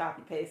I just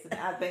copy paste and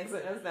add things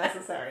as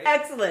necessary.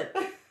 Excellent.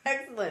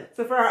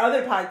 So for our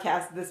other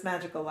podcast, This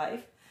Magical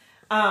Life,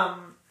 I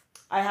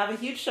have a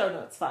huge show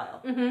notes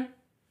file. Mm-hmm.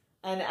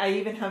 And I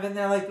even have in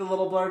there like the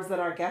little blurbs that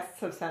our guests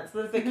have sent. So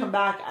that if they come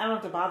back, I don't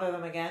have to bother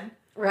them again.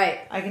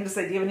 Right. I can just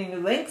say, do you have any new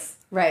links?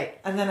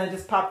 Right. And then I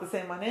just pop the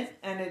same one in,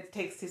 and it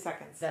takes 2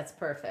 seconds. That's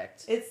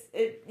perfect.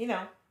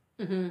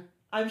 Mm-hmm.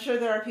 I'm sure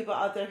there are people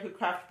out there who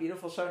craft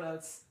beautiful show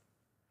notes.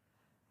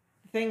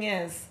 The thing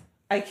is,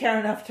 I care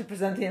enough to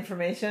present the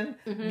information.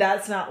 Mm-hmm.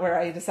 That's not where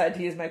I decide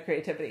to use my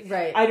creativity.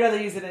 Right. I'd rather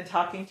use it in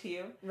talking to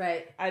you.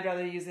 Right. I'd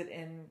rather use it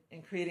in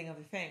creating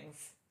other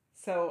things.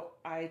 So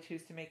I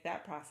choose to make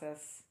that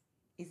process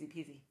easy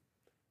peasy.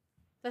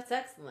 That's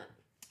excellent.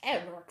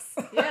 It works.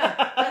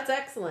 Yeah, that's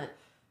excellent.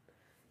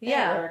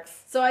 Yeah. It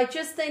works. So I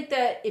just think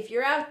that if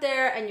you're out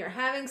there and you're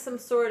having some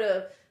sort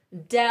of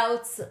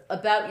doubts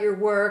about your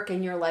work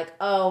and you're like,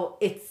 oh,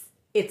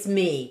 it's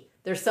me.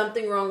 There's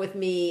something wrong with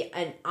me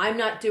and I'm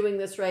not doing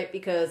this right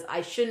because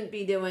I shouldn't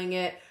be doing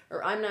it,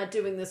 or I'm not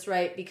doing this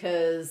right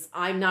because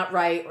I'm not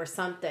right or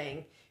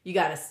something. You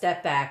got to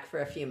step back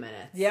for a few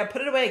minutes. Yeah,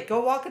 put it away.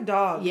 Go walk a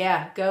dog.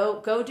 Yeah,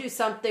 go do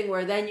something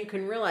where then you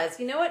can realize,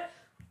 you know what?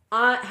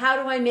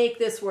 How do I make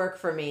this work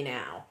for me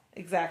now?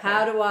 Exactly.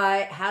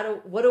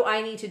 What do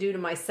I need to do to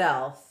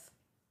myself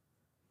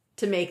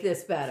to make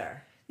this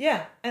better?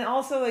 Yeah, and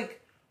also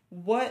like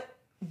what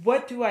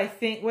do I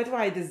think? What do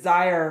I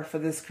desire for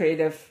this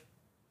creative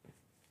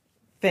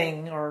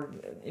thing or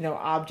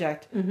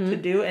object to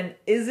do, and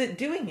is it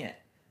doing it?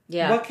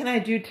 Yeah. What can I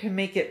do to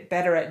make it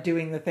better at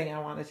doing the thing I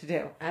wanted to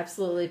do?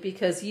 Absolutely,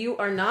 because you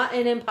are not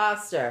an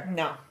imposter.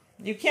 No,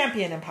 you can't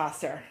be an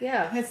imposter.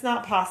 Yeah. It's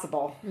not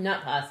possible.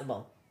 Not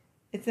possible.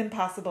 It's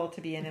impossible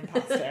to be an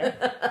imposter.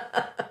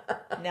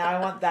 Now I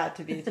want that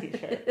to be a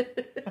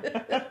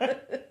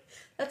t-shirt.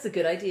 That's a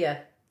good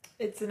idea.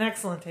 It's an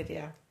excellent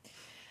idea.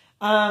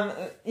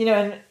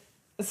 And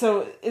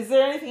so is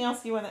there anything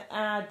else you want to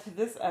add to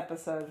this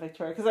episode,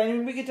 Victoria? Because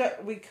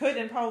we could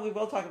and probably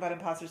will talk about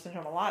imposter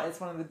syndrome a lot. It's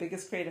one of the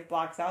biggest creative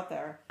blocks out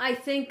there. I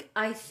think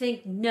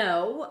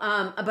no,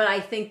 but I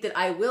think that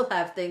I will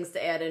have things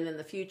to add in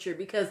the future,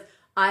 because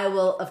I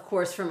will, of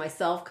course, for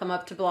myself, come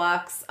up to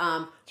blocks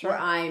where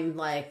I'm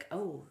like,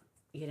 oh,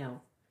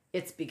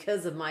 it's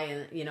because of my,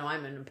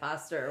 I'm an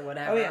imposter or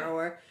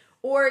whatever,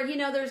 or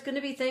there's going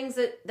to be things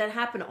that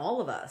happen to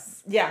all of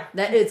us. Yeah,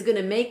 that is going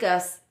to make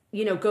us,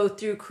 go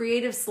through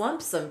creative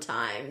slumps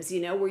sometimes,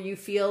 where you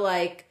feel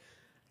like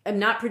I'm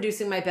not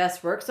producing my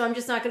best work, so I'm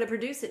just not going to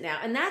produce it now.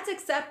 And that's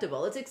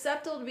acceptable. It's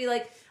acceptable to be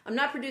like, I'm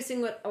not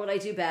producing what I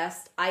do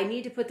best. I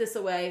need to put this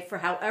away for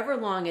however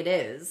long it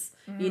is,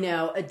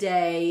 a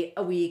day,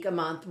 a week, a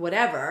month,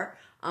 whatever,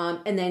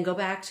 and then go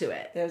back to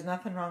it. There's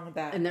nothing wrong with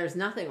that. And there's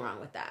nothing wrong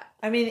with that.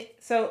 I mean,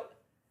 so,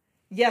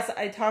 yes,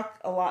 I talk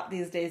a lot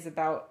these days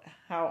about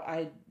how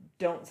I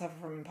don't suffer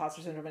from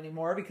imposter syndrome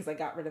anymore because I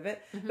got rid of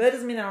it. Mm-hmm. But that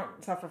doesn't mean I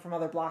don't suffer from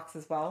other blocks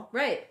as well.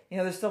 Right.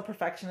 There's still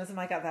perfectionism.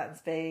 I got that in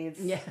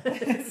spades. Yeah.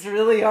 It's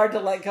really hard to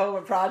let go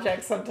of a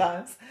project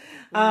sometimes.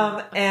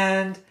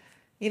 And,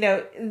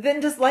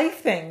 then just life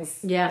things.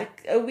 Yeah.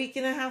 Like a week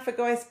and a half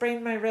ago, I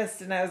sprained my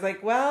wrist and I was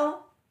like,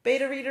 well,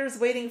 beta readers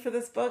waiting for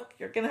this book,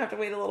 you're going to have to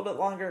wait a little bit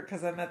longer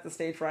because I'm at the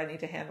stage where I need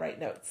to handwrite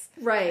notes.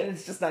 Right. And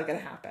it's just not going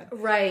to happen.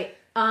 Right.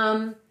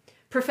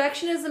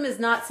 Perfectionism is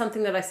not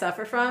something that I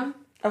suffer from.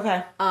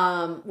 Okay.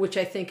 Which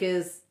I think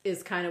is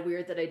kind of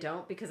weird that I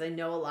don't, because I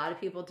know a lot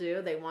of people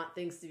do. They want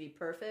things to be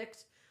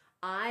perfect.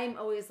 I'm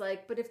always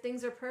like, but if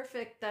things are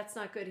perfect, that's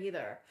not good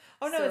either.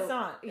 Oh no, it's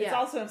not. It's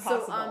also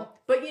impossible. So,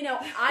 but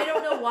I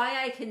don't know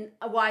why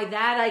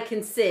I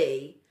can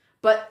see,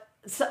 but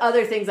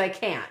other things I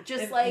can't.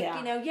 Just like,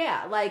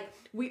 like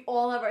we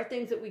all have our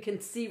things that we can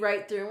see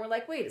right through, and we're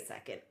like, wait a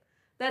second,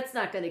 that's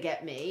not going to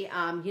get me.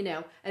 And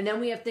then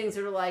we have things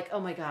that are like, oh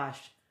my gosh,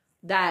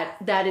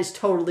 that is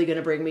totally going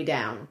to bring me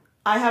down.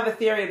 I have a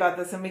theory about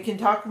this, and we can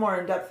talk more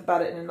in depth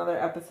about it in another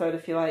episode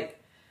if you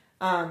like.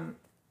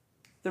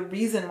 The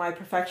reason why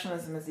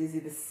perfectionism is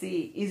easier to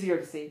see, is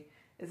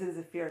it is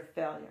a fear of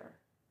failure,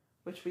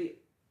 which we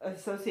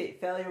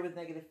associate failure with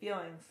negative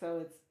feelings, so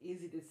it's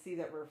easy to see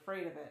that we're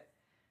afraid of it.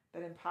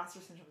 But imposter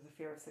syndrome is a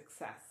fear of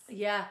success.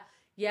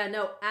 Yeah,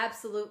 no,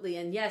 absolutely.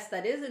 And yes,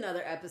 that is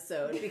another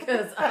episode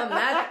because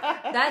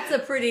that's a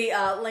pretty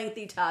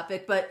lengthy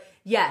topic. But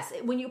yes,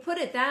 when you put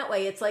it that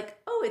way, it's like,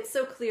 oh, it's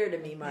so clear to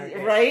me,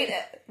 Margaret. Right?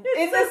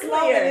 In this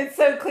moment, it's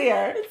so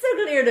clear. It's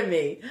so clear to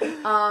me.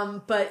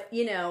 But,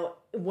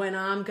 when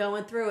I'm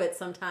going through it,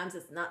 sometimes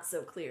it's not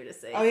so clear to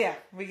see. Oh, yeah.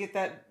 We get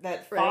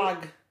that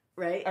fog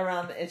right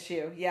around the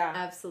issue. Yeah.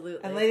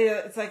 Absolutely. And later,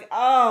 it's like,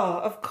 oh,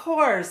 of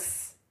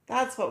course.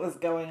 That's what was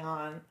going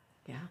on.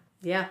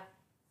 Yeah.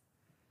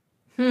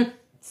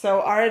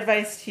 So our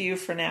advice to you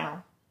for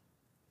now,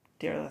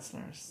 dear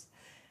listeners,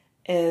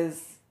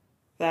 is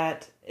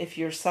that if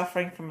you're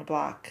suffering from a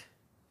block,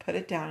 put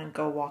it down and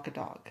go walk a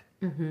dog.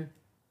 Mm-hmm.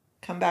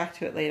 Come back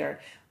to it later.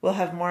 We'll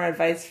have more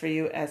advice for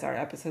you as our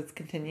episodes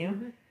continue.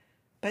 Mm-hmm.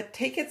 But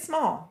take it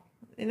small.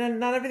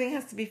 Not everything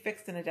has to be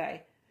fixed in a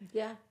day.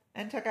 Yeah.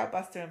 And check out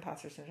Buster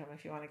Imposter Syndrome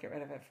if you want to get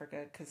rid of it for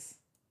good, because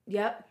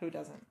who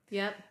doesn't?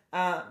 Yep.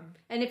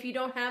 And if you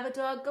don't have a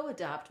dog, go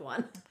adopt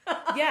one.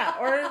 Yeah,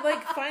 or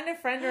find a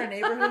friend or a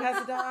neighbor who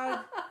has a dog.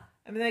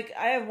 I mean,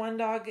 I have one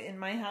dog in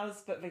my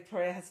house, but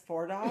Victoria has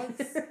 4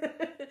 dogs.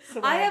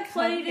 So I have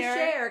plenty to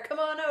share. Come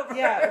on over.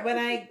 Yeah, when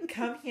I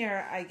come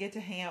here, I get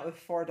to hang out with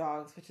 4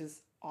 dogs, which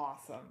is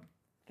awesome.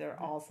 They're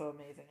all so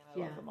amazing,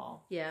 and I love them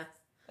all. Yeah.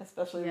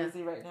 Especially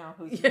Lizzie right now,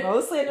 who's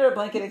mostly under a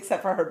blanket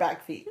except for her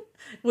back feet.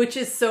 Which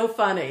is so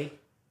funny.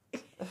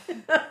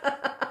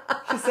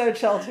 She's so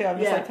chill, too. I'm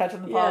just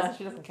touching the paws, and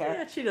she doesn't care.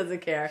 Yeah, she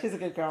doesn't care. She's a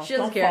good girl. She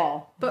doesn't care.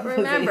 Fall. But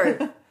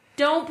remember,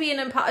 don't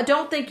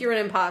think you're an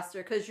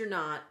imposter, because you're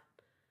not.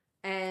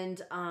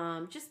 And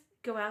just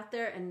go out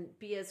there and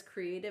be as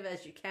creative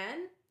as you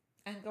can.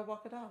 And go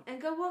walk a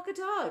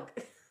dog.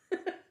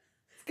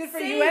 It's good for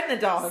you and the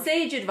dog.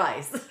 Sage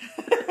advice.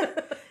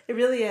 It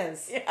really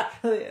is. Yeah.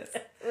 It really is.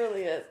 It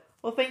really is.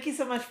 Well, thank you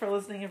so much for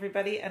listening,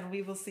 everybody, and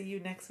we will see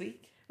you next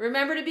week.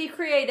 Remember to be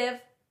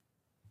creative.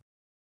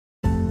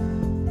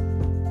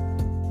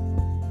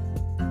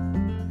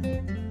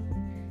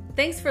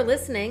 Thanks for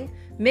listening.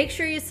 Make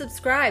sure you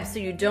subscribe so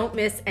you don't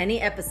miss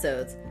any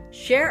episodes.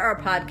 Share our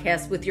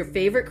podcast with your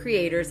favorite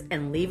creators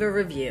and leave a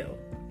review.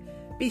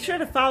 Be sure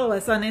to follow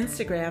us on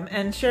Instagram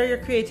and share your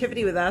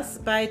creativity with us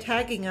by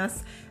tagging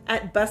us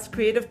at Bust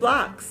Creative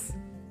Blocks.